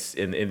army base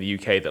in the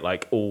UK. That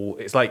like all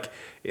that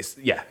is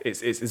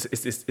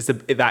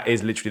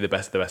literally the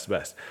best of the best of the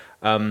best.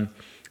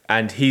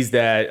 And he's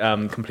there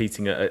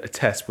completing a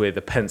test with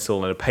a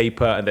pencil and a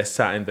paper, and they're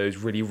sat in those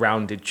really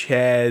rounded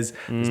chairs.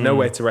 There's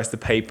nowhere to rest the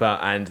paper,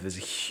 and there's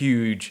a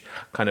huge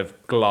kind of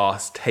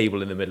glass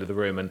table in the middle of the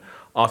room. And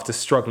after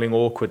struggling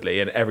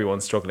awkwardly, and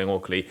everyone's struggling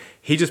awkwardly,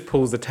 he just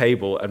pulls the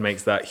table and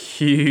makes that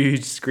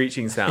huge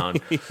screeching sound.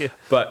 Yeah.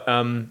 But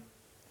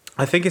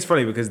I think it's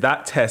funny because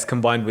that test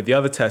combined with the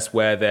other test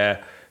where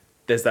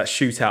there's that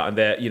shootout, and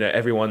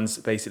everyone's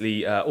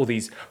basically all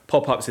these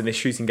pop-ups in this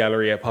shooting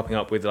gallery are popping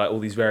up with like all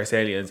these various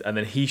aliens, and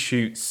then he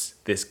shoots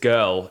this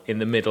girl in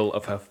the middle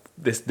of her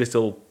this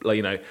little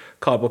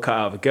cardboard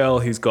cutout of a girl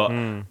who's got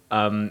and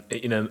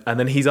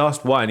then he's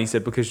asked why, and he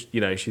said because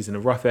she's in a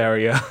rough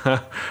area.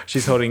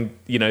 She's holding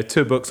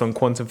 2 books on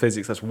quantum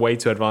physics that's way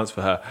too advanced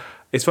for her.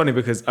 It's funny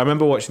because I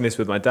remember watching this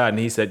with my dad, and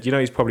he said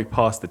he's probably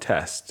passed the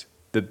test.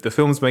 The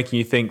film's making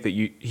you think that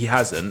he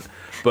hasn't,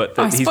 but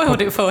I spoiled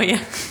it for you.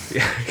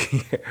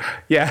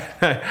 Yeah.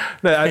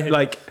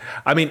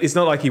 I mean, it's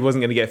not like he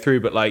wasn't going to get through,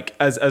 but like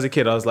as a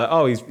kid, I was like,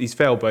 oh, he's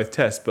failed both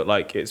tests. But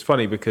like, it's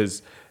funny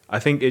because I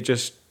think it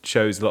just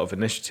shows a lot of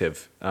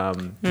initiative.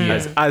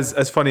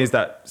 As funny as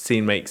that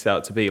scene makes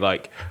out to be,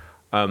 like,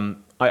 I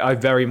I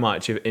very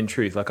much, in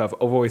truth, like I've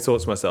always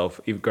thought to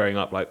myself, even growing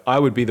up, like I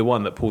would be the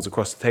one that pulls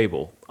across the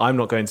table. I'm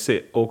not going to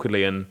sit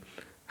awkwardly and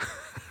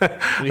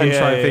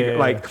try and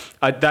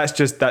think that's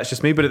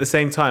just me. But at the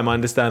same time, I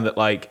understand that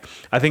like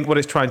I think what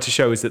it's trying to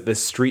show is that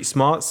there's street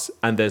smarts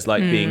and there's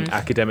like being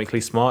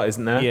academically smart,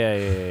 isn't there?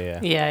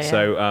 Yeah.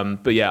 So,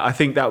 but yeah, I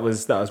think that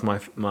was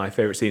my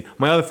favorite scene.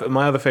 My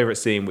other favorite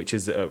scene, which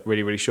is a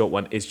really really short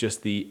one, is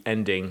just the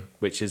ending,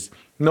 which is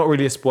not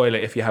really a spoiler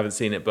if you haven't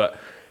seen it, but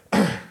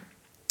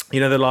you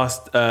know the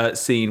last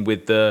scene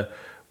with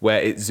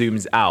where it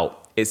zooms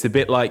out. It's a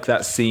bit like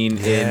that scene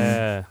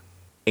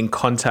in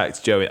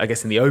Contact, Joe. I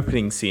guess in the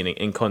opening scene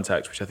in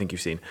Contact, which I think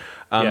you've seen,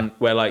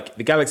 where like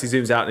the galaxy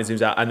zooms out and it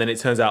zooms out, and then it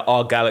turns out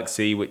our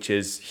galaxy, which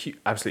is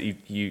absolutely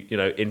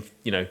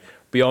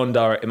beyond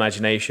our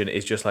imagination,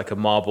 is just like a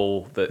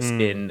marble that's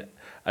in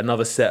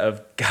another set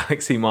of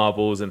galaxy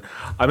marbles. And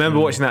I remember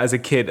watching that as a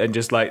kid and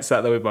just like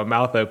sat there with my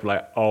mouth open,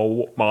 like,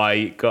 oh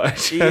my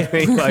gosh, I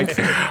mean,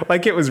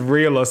 like it was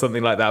real or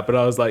something like that. But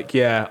I was like,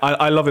 yeah,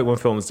 I love it when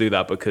films do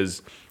that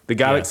because the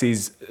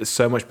galaxy's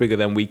so much bigger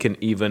than we can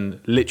even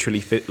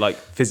literally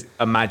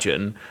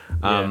imagine.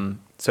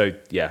 So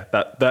yeah,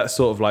 that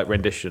sort of like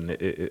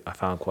rendition, I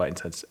found quite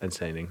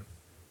entertaining.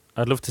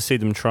 I'd love to see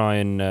them try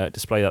and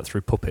display that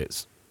through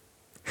puppets.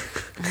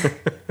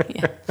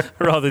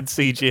 Rather than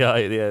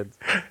CGI at the end.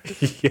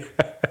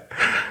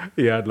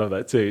 Yeah, I'd love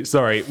that too.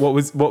 Sorry, what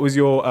was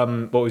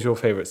your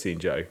favorite scene,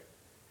 Joe?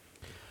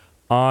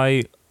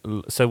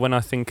 So when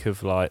I think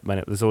of like,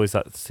 man, there's always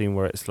that scene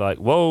where it's like,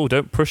 whoa,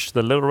 don't push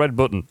the little red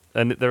button,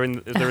 and they're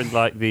in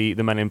like the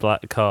Men in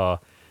Black car,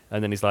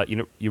 and then he's like,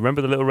 you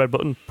remember the little red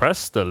button?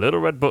 Press the little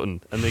red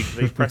button, and they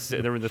press it,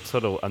 and they're in the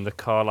tunnel, and the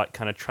car like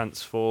kind of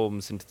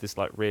transforms into this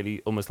like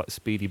really almost like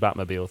speedy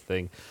Batmobile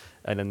thing,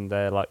 and then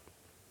they're like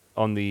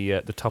on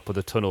the top of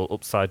the tunnel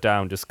upside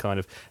down, just kind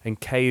of, and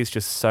Kay is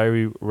just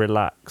so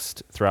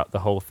relaxed throughout the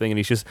whole thing, and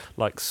he's just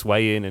like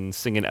swaying and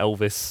singing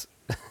Elvis,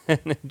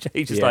 and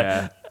Jay just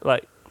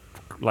like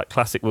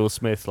classic Will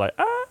Smith, like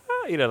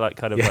like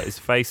kind of like his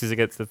face is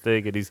against the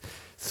thing and he's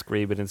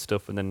screaming and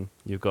stuff, and then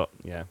you've got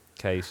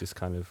Kay's just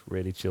kind of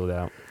really chilled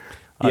out.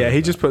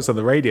 He just puts on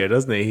the radio,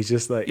 doesn't he? He's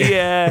just like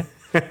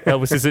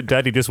Elvis isn't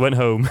dead, he just went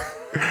home.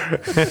 I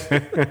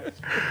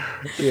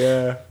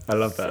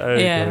love that.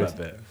 I love that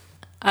bit.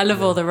 I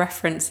love all the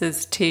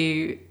references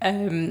to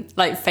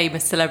like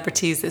famous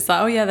celebrities. It's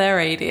like, oh yeah, they're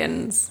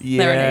aliens.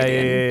 They're an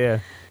alien. Yeah.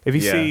 If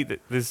you see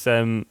that there's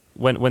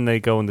when they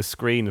go on the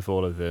screen of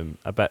all of them,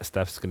 I bet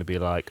Steph's going to be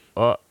like,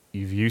 oh,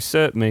 you've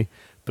usurped me.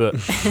 But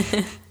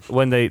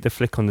when they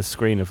flick on the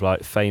screen of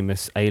like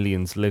famous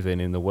aliens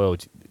living in the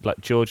world, like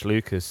George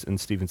Lucas and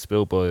Steven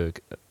Spielberg,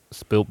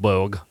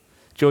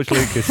 George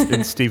Lucas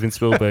and Steven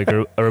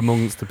Spielberg are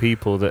amongst the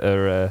people that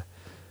are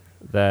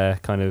they're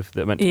kind of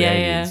that are meant to be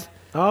aliens.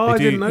 Oh, I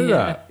didn't know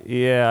that.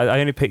 Yeah,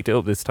 I only picked it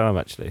up this time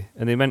actually,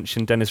 and they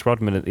mention Dennis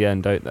Rodman at the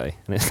end, don't they?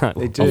 And it's like,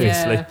 they do.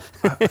 Obviously.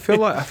 Yeah. I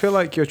feel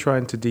like you're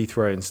trying to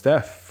dethrone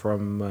Steph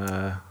from.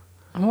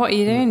 What are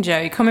you doing, Joe?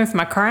 You're coming for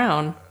my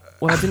crown.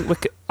 Well, I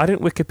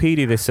didn't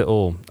Wikipedia this at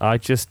all. I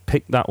just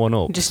picked that one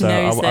up. Just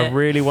knows I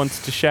really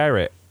wanted to share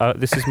it.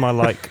 This is my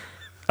like.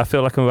 I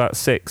feel like I'm about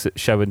 6 at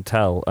show and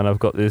tell, and I've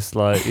got this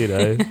like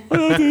I'm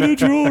gonna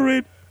draw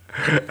it.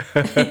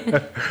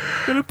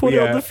 Gonna put it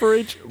on the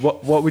fridge.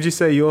 What would you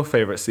say your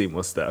favourite scene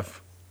was,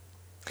 Steph?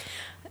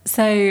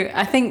 So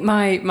I think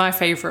my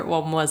favourite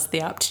one was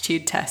the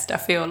aptitude test. I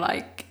feel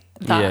like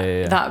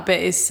that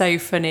bit is so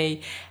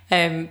funny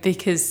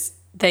because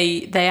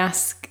they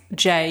ask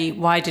Jay,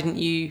 why didn't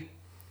you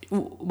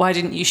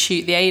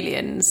shoot the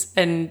aliens?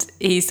 And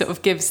he sort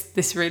of gives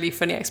this really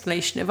funny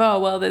explanation of, oh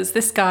well, there's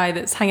this guy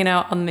that's hanging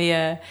out on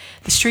the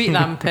street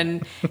lamp,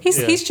 and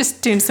he's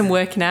just doing some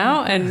working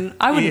out, and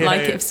I wouldn't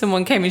like it if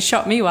someone came and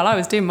shot me while I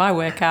was doing my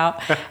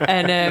workout.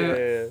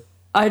 And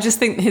I just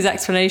think his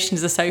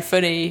explanations are so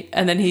funny.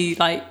 And then he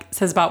like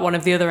says about one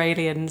of the other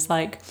aliens,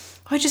 like,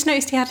 oh, I just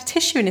noticed he had a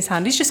tissue in his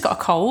hand. He's just got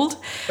a cold.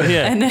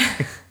 And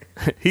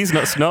he's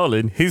not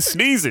snarling, he's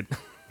sneezing.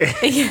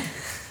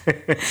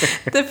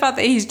 The fact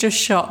that he's just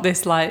shot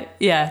this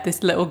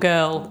this little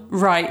girl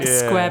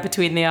square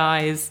between the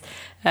eyes,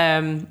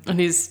 and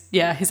his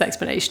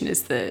explanation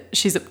is that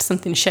she's up to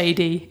something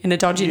shady in a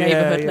dodgy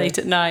neighborhood late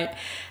at night.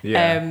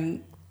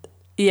 And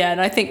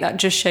I think that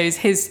just shows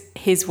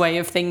his way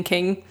of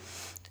thinking.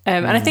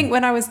 And I think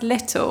when I was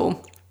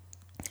little,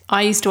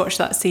 I used to watch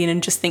that scene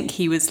and just think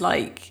he was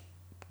like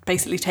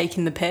basically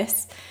taking the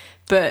piss,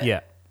 but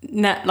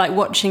like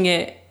watching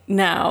it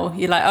now,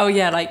 you're like, oh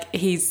yeah, like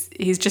he's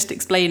just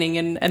explaining,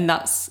 and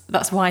that's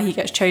why he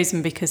gets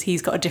chosen, because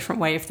he's got a different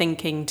way of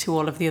thinking to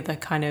all of the other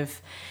kind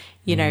of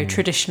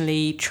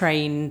traditionally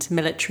trained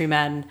military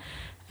men.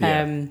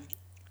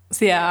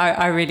 So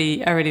I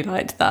really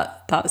liked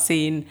that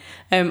scene.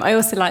 I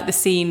also like the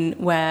scene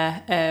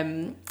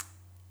where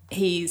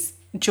he's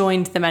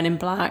joined the Men in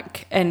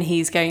Black and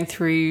he's going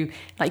through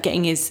like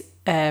getting his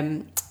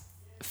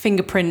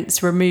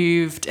fingerprints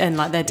removed, and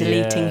like they're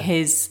deleting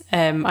his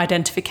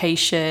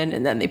identification,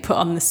 and then they put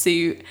on the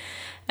suit,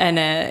 and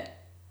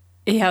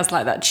he has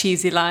like that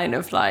cheesy line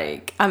of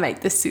like, I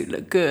make this suit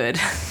look good.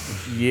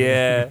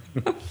 Yeah.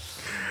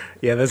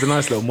 Yeah, there's a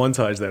nice little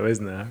montage though,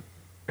 isn't there?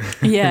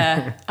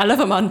 Yeah, I love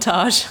a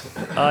montage.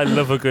 I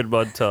love a good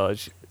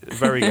montage.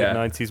 Very good Yeah.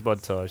 90s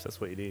montage. That's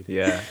what you need.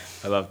 Yeah,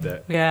 I loved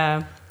it.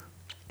 Yeah.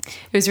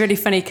 It was really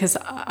funny because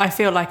I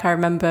feel like I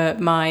remember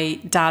my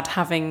dad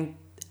having,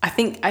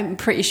 I'm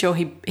pretty sure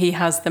he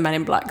has the Men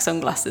in Black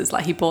sunglasses.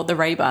 Like he bought the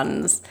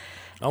Ray-Bans.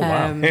 Oh,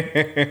 wow.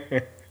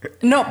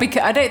 Not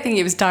because, I don't think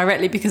it was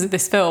directly because of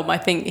this film. I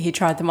think he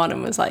tried them on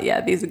and was like, yeah,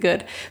 these are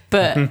good.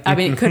 But I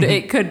mean,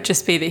 it could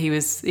just be that he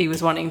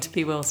was wanting to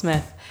be Will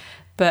Smith.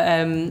 But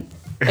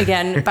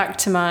again, back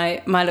to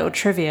my little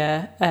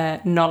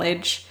trivia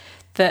knowledge,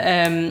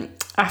 that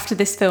after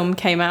this film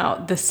came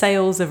out, the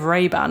sales of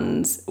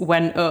Ray-Bans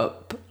went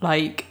up,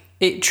 like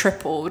it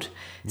tripled.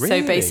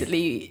 Really? So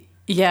basically,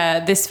 yeah,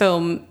 this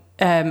film,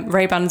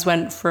 Ray-Bans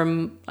went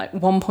from like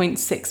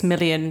 1.6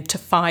 million to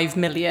 5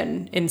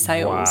 million in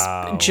sales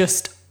Wow.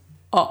 just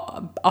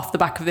off the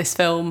back of this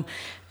film,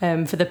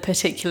 for the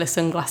particular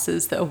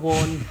sunglasses that are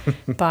worn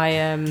by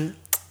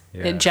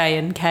J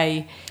and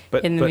K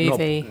in the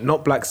movie.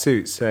 Not black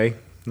suits, eh?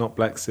 Not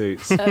black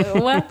suits.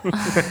 Well,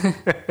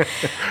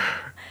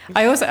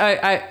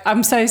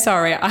 I'm so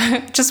sorry. I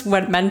just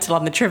went mental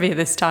on the trivia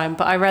this time,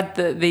 but I read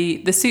that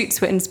the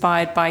suits were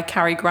inspired by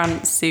Cary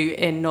Grant's suit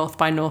in North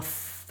by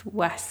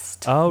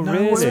Northwest. Oh, No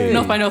really? way.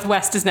 North by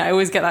Northwest, isn't it? I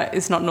always get that.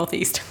 It's not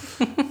Northeast.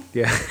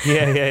 Yeah.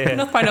 Yeah.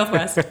 North by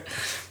Northwest.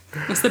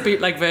 It's the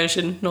bootleg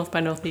version, North by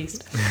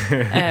Northeast.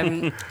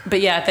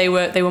 But yeah, they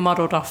were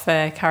modelled off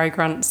Cary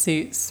Grant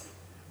suits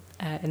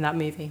in that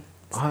movie.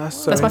 Oh,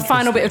 that's That's my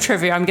final bit of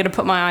trivia. I'm going to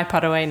put my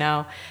iPad away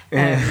now.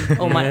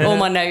 All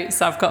my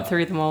notes, I've got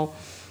through them all.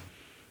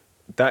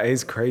 That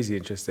is crazy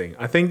interesting.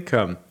 I think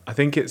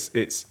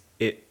it's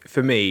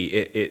for me.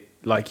 It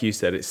like you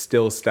said, it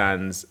still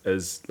stands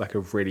as like a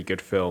really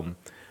good film.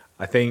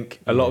 I think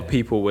a lot of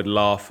people would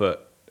laugh at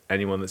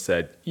anyone that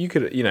said it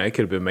could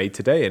have been made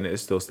today and it would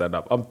still stand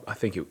up. I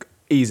think it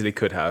easily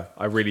could have.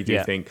 I really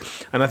do think,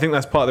 and I think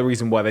that's part of the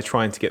reason why they're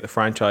trying to get the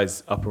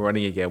franchise up and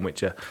running again,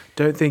 which I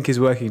don't think is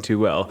working too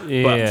well.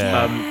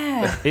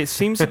 Yeah. But It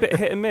seems a bit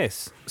hit and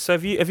miss. So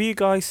have you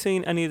guys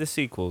seen any of the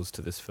sequels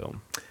to this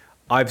film?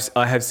 I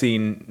have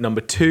seen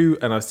number 2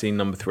 and I've seen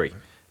number 3.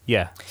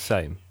 Yeah,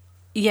 same.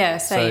 Yeah,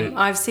 same. So-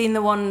 I've seen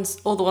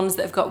all the ones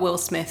that have got Will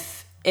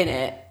Smith in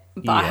it,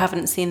 but I Yeah.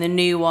 haven't seen the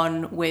new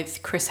one with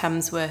Chris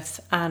Hemsworth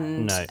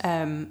and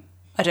No.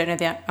 I don't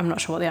know I'm not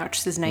sure what the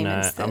actress's name No,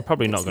 is. I'm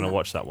probably not that's in going to that.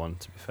 watch that one,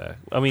 to be fair.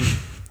 I mean,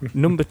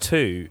 number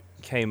 2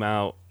 came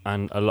out,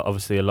 and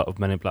obviously a lot of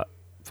Men in Black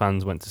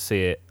fans went to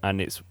see it, and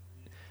it's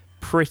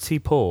pretty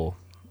poor,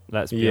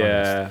 let's be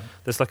honest.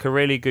 There's like a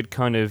really good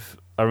kind of,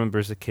 I remember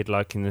as a kid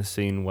liking the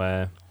scene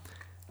where,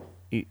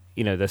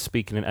 they're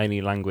speaking in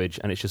alien language,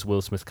 and it's just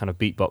Will Smith kind of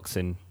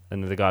beatboxing,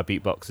 and the guy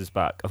beatboxes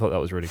back. I thought that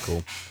was really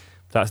cool.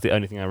 That's the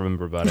only thing I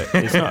remember about it.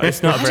 It's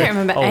not I very, don't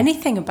remember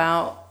anything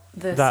about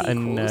the That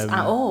sequels and,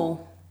 at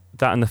all.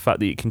 that and the fact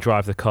that you can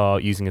drive the car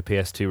using a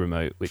PS2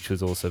 remote, which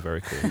was also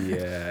very cool.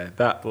 Yeah,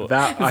 that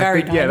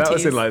Very I think that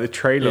was in 90s. like the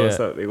trailer or Yeah.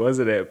 something,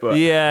 wasn't it? But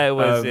Yeah, it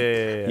was.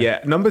 Yeah.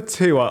 number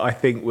 2 I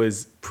think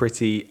was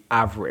pretty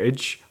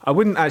average. I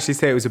wouldn't actually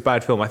say it was a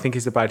bad film. I think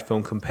it's a bad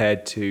film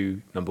compared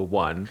to number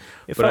 1.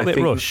 It but felt I a bit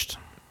think, rushed.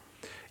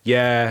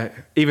 Yeah,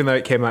 even though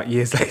it came out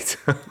years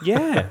later.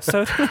 Yeah,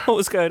 so I don't know what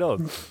was going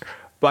on.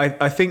 But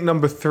I think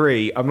number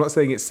 3, I'm not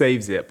saying it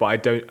saves it, but I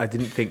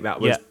didn't think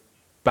that was Yeah.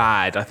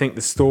 bad. I think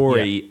the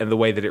story and the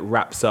way that it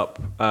wraps up,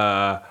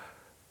 wraps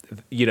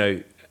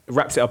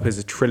it up as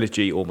a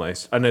trilogy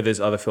almost. I know there's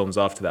other films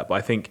after that, but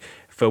I think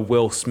for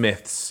Will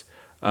Smith's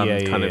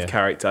kind of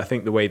character, I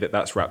think the way that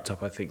that's wrapped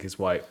up, I think is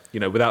why,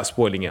 without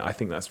spoiling it, I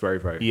think that's very,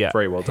 very,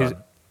 very well done.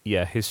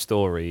 His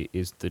story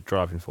is the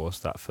driving force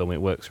of that film.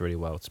 It works really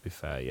well, to be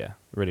fair. Yeah,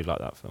 really like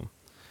that film.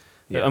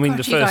 Yeah. I mean,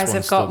 God, the you first guys one's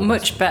have still got the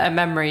much best. better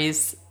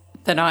memories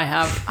than I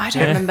have. I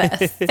don't remember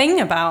a thing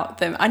about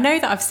them. I know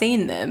that I've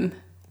seen them.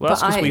 Well,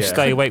 that's but because we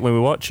stay awake when we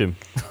watch them.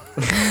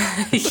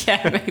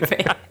 Yeah,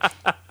 maybe.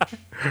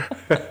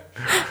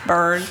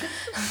 Burn.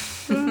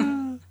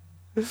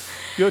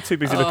 You're too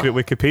busy looking at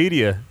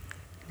Wikipedia.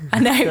 I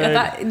know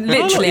that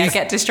literally I he's-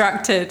 get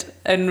distracted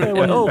and,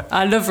 well, and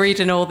I love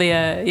reading all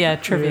the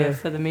trivia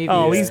for the movie.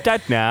 Oh, he's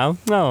dead now.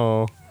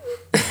 No.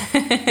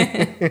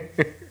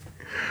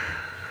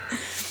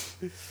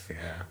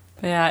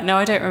 Yeah, no,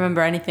 I don't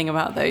remember anything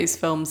about those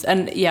films.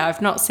 And yeah,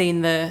 I've not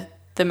seen the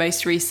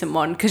most recent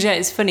one because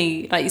it's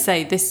funny, like you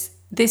say, this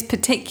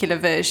particular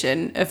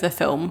version of the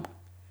film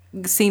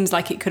seems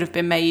like it could have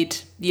been made,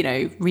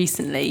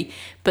 recently.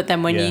 But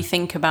then when you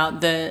think about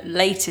the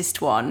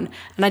latest one,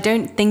 and I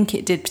don't think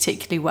it did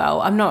particularly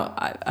well.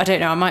 I don't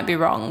know, I might be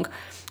wrong.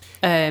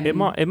 It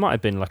might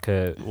have been like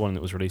a one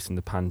that was released in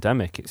the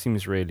pandemic. It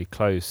seems really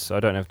close. So I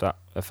don't know if that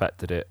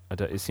affected it.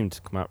 It seemed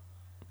to come out.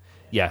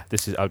 yeah,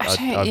 this is. I've I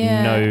don't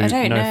no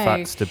know.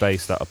 facts to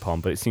base that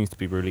upon, but it seems to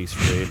be released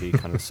really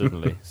kind of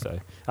suddenly. So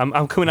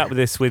I'm coming up with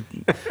this with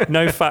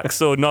no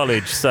facts or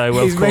knowledge. So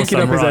well, He's of course making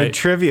I'm up his own right.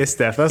 trivia,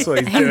 Steph. That's what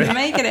he's He's doing.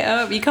 making it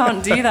up. You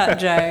can't do that,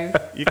 Joe.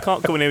 You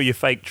can't come in here with your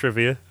fake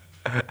trivia.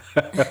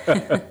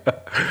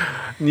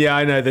 Yeah,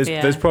 I know. There's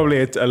Yeah. there's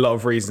probably a lot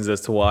of reasons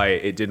as to why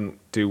it didn't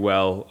do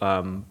well.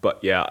 But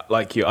yeah,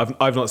 like you,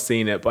 I've not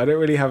seen it, but I don't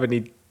really have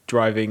any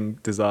driving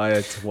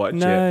desire to watch it.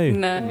 No.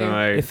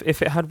 No.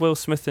 If it had Will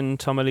Smith and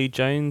Tommy Lee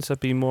Jones, I'd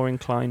be more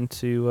inclined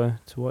to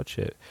watch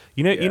it.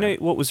 You Yeah. know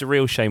what was a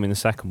real shame in the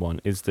second one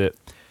is that.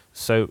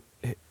 So,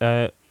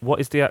 what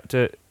is the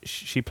actor?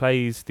 She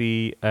plays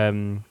the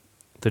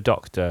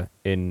doctor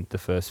in the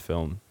first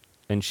film,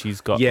 and she's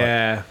got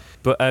Yeah.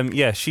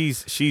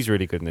 she's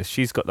really good in this.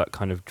 She's got that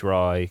kind of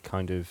dry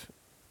kind of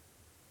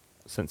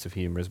sense of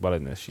humor as well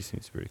in this. She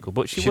seems to be really cool,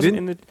 but she wasn't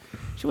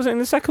in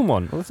the second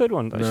one or the third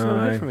one. I just never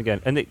heard from her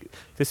again. And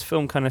this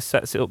film kind of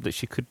sets it up that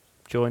she could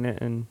join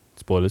it. And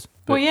spoilers.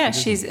 Well, but yeah,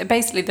 she doesn't. she's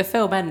basically the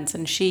film ends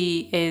and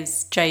she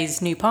is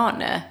Jay's new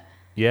partner,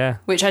 Yeah,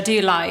 which I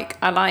do like.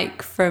 I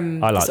like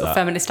from I the like sort of that.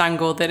 feminist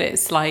angle that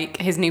it's like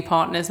his new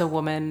partner's a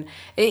woman.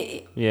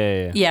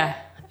 yeah.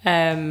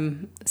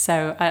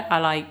 So I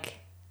like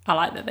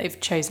that they've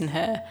chosen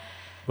her.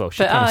 Well,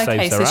 she But, kind of okay,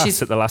 saves so her ass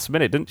she's- at the last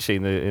minute, didn't she?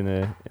 In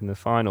the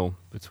final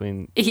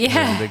between her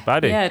Yeah, and the big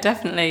baddie. yeah,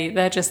 definitely.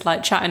 They're just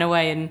like chatting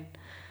away and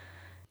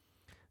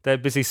They're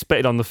busy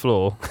spitting on the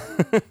floor.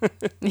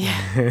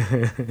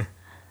 yeah.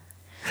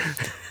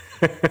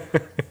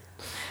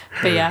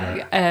 But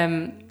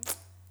yeah,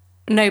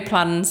 no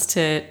plans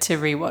to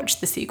rewatch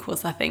the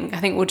sequels. I think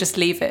we'll just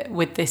leave it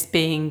with this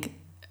being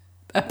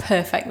a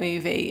perfect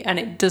movie, and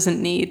it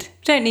doesn't need.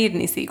 We don't need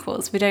any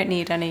sequels. We don't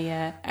need any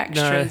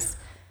extras.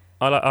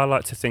 I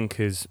like to think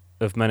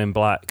of Men in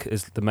Black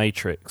as The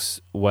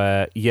Matrix,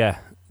 where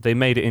they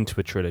made it into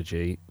a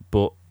trilogy,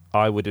 but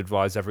I would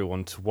advise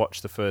everyone to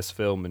watch the first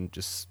film and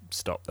just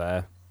stop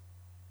there.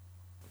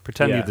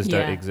 Pretend the Yeah. others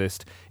don't Yeah.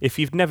 exist. If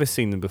you've never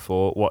seen them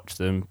before, watch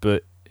them,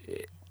 but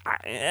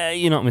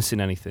you're not missing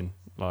anything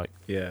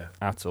Yeah.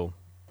 at all.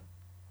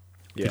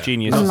 Yeah. The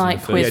genius. is in the Unlike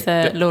first- with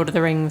Yeah, Lord of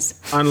the Rings.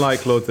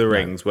 Unlike Lord of the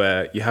Rings,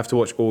 where you have to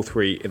watch all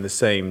three in the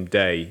same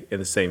day, in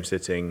the same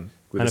sitting,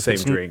 with And the if same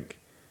it's drink.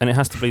 And it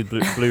has to be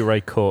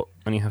Blu-ray cut,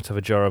 and you have to have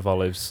a jar of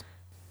olives.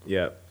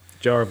 Yeah.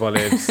 Jar of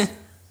olives,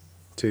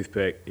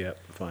 toothpick. Yeah,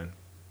 fine.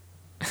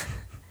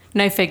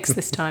 No figs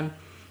this time.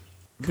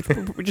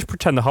 We just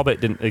pretend The Hobbit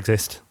didn't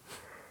exist.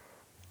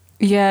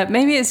 Yeah,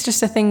 maybe it's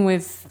just a thing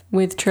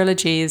with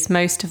trilogies.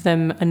 Most of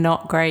them are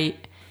not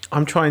great.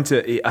 I'm trying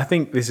to. I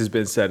think this has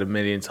been said a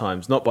million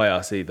times, not by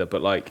us either,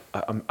 but like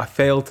I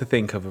fail to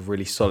think of a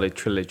really solid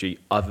trilogy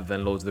other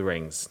than Lord of the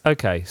Rings.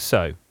 Okay,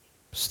 so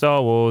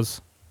Star Wars,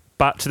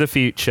 Back to the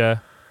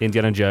Future,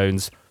 Indiana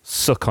Jones,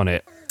 suck on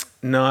it.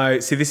 No,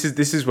 see, this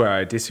is where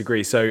I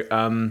disagree. So,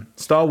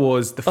 Star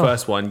Wars, the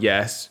first one,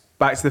 yes.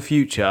 Back to the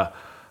Future,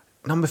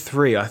 number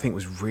 3, I think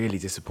was really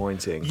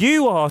disappointing.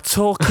 You are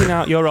talking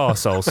out your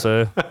arsehole,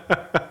 sir.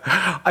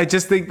 I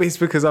just think it's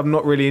because I'm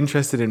not really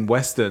interested in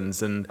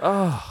westerns, and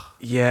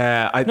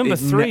yeah, Number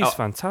 3 is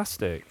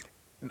fantastic.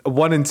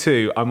 1 and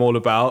 2, I'm all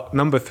about.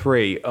 Number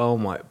 3, oh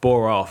my,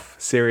 bore off.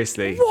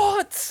 Seriously,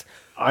 What?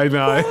 I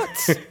know.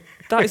 What?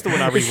 That is the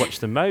one I rewatched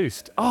the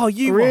most. Oh,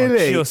 you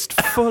Really? are just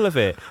full of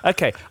it.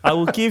 Okay, I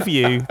will give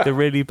you the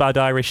really bad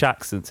Irish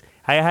accents.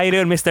 Hey, how you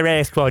doing, Mr.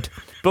 A Squad?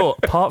 But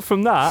apart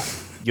from that,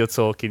 you're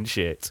talking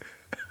shit.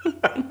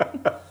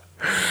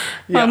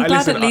 Yeah, I'm glad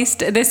listen, at least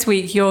this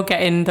week you're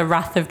getting the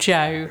wrath of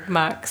Joe,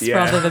 Max, Yeah.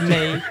 rather than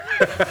me.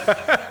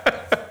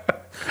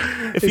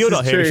 If you're is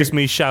not here, true. it's just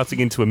me shouting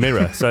into a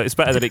mirror. So it's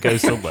better that it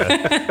goes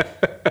somewhere.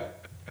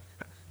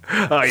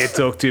 Oh, you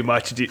talk too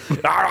much.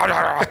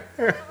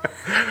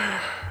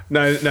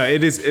 No,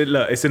 it is.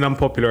 Look, it's an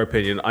unpopular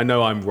opinion. I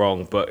know I'm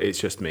wrong, but it's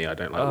just me. I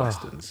don't like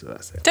westerns, so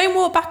that's it. Don't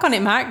walk back on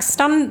it, Max.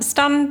 Stand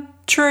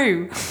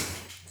true.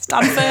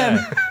 Stand firm.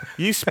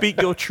 You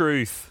speak your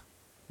truth.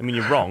 I mean,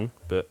 you're wrong,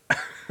 but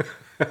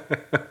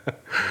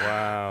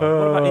wow.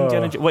 What about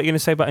Indiana? What are you going to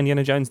say about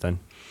Indiana Jones then?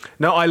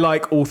 No, I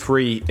like all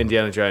 3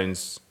 Indiana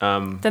Jones.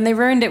 Then they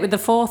ruined it with the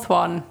fourth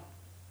one.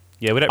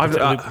 Yeah, we don't.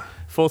 I've-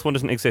 the fourth one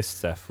doesn't exist,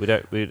 Steph. We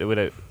don't.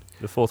 The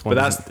fourth one.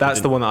 But doesn't- that's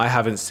the one that I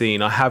haven't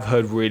seen. I have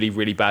heard really,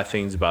 really bad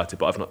things about it,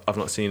 but I've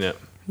not seen it.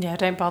 Yeah,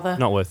 don't bother.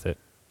 Not worth it.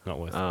 Not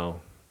worth it.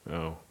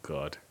 Oh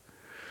God.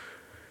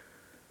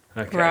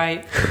 Okay.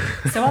 Right.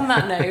 So on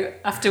that note,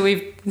 after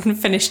we've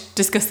finished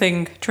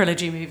discussing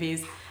trilogy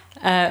movies,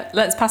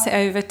 let's pass it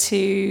over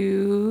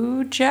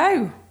to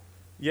Joe.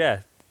 Yeah.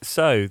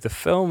 So the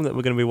film that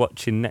we're going to be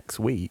watching next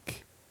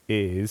week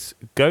is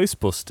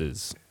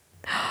Ghostbusters,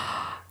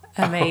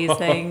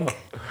 Amazing.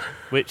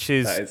 which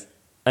is That is.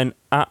 an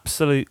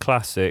absolute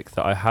classic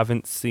that I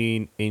haven't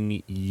seen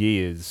in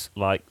years.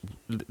 Like,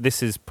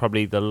 this is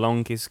probably the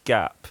longest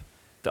gap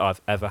that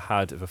I've ever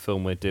had of a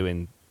film we're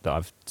doing that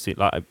I've seen,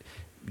 like,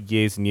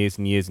 years and years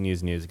and years and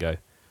years and years ago.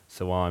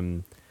 So I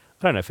don't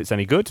know if it's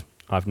any good.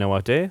 I've no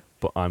idea.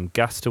 but I'm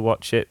gassed to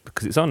watch it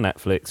because it's on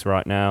Netflix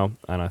right now,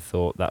 and I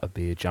thought that would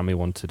be a jammy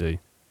one to do.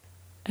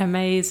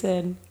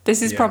 Amazing.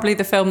 This is Yeah. probably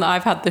the film that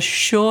I've had the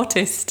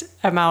shortest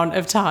amount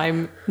of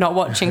time not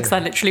watching because I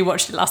literally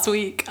watched it last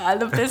week. I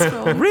love this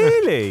film.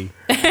 Really?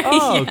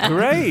 Oh,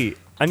 great.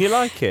 And you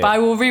like it? But I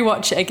will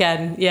rewatch it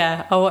again.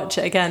 Yeah, I'll watch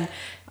it again.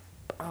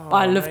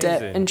 I loved it.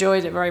 amazing.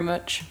 Enjoyed it very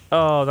much.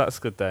 Oh, that's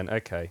good then.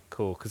 Okay,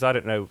 cool. Because I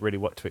don't know really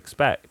what to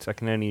expect. I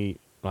can only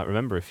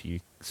remember a few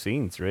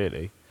scenes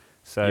really.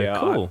 So Yeah,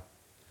 cool.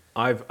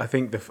 I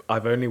think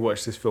I've only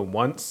watched this film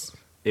once.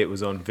 It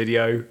was on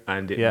video,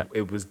 and Yeah.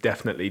 it was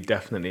definitely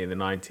in the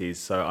 90s.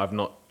 So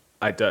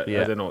I don't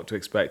Yeah. know what to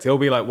expect. It'll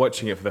be like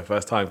watching it for the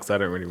first time because I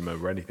don't really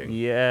remember anything.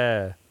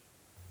 Yeah.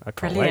 I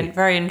can't Brilliant. wait.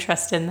 Very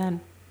interesting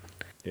then.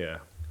 Yeah.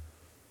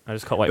 I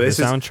just can't wait But for this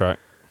the is- soundtrack.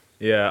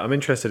 Yeah, I'm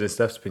interested in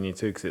Steph's opinion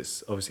too because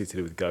it's obviously to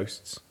do with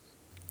ghosts.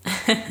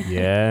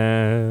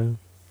 Yeah.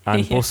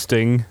 And Yeah.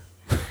 busting.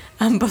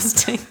 And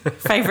busting.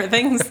 Favourite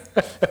things.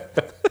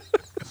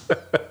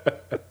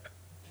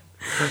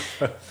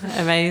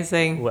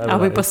 Amazing. Whatever I'll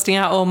be that is. busting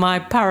out all my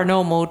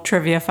paranormal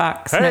trivia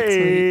facts next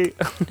week.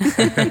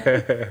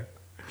 Hey!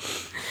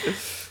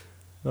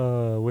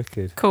 Oh,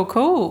 wicked.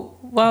 Cool.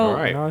 Well, All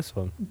right. Nice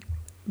one.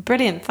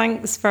 brilliant.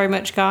 Thanks very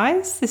much,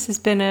 guys. This has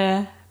been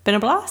a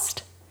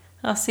blast.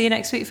 I'll see you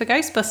next week for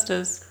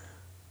Ghostbusters.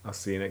 I'll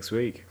see you next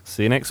week.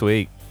 See you next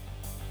week.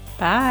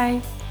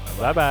 Bye.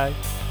 Bye-bye.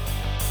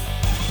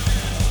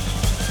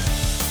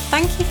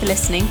 Thank you for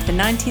listening to the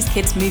 90s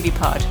Kids Movie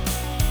Pod.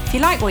 If you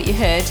like what you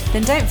heard,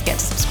 then don't forget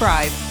to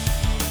subscribe.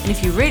 And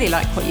if you really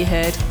like what you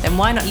heard, then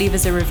why not leave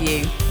us a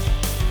review?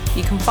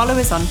 You can follow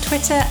us on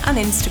Twitter and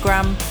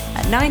Instagram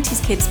at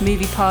 90s Kids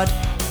Movie Pod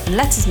and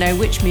let us know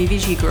which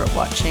movies you grew up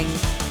watching.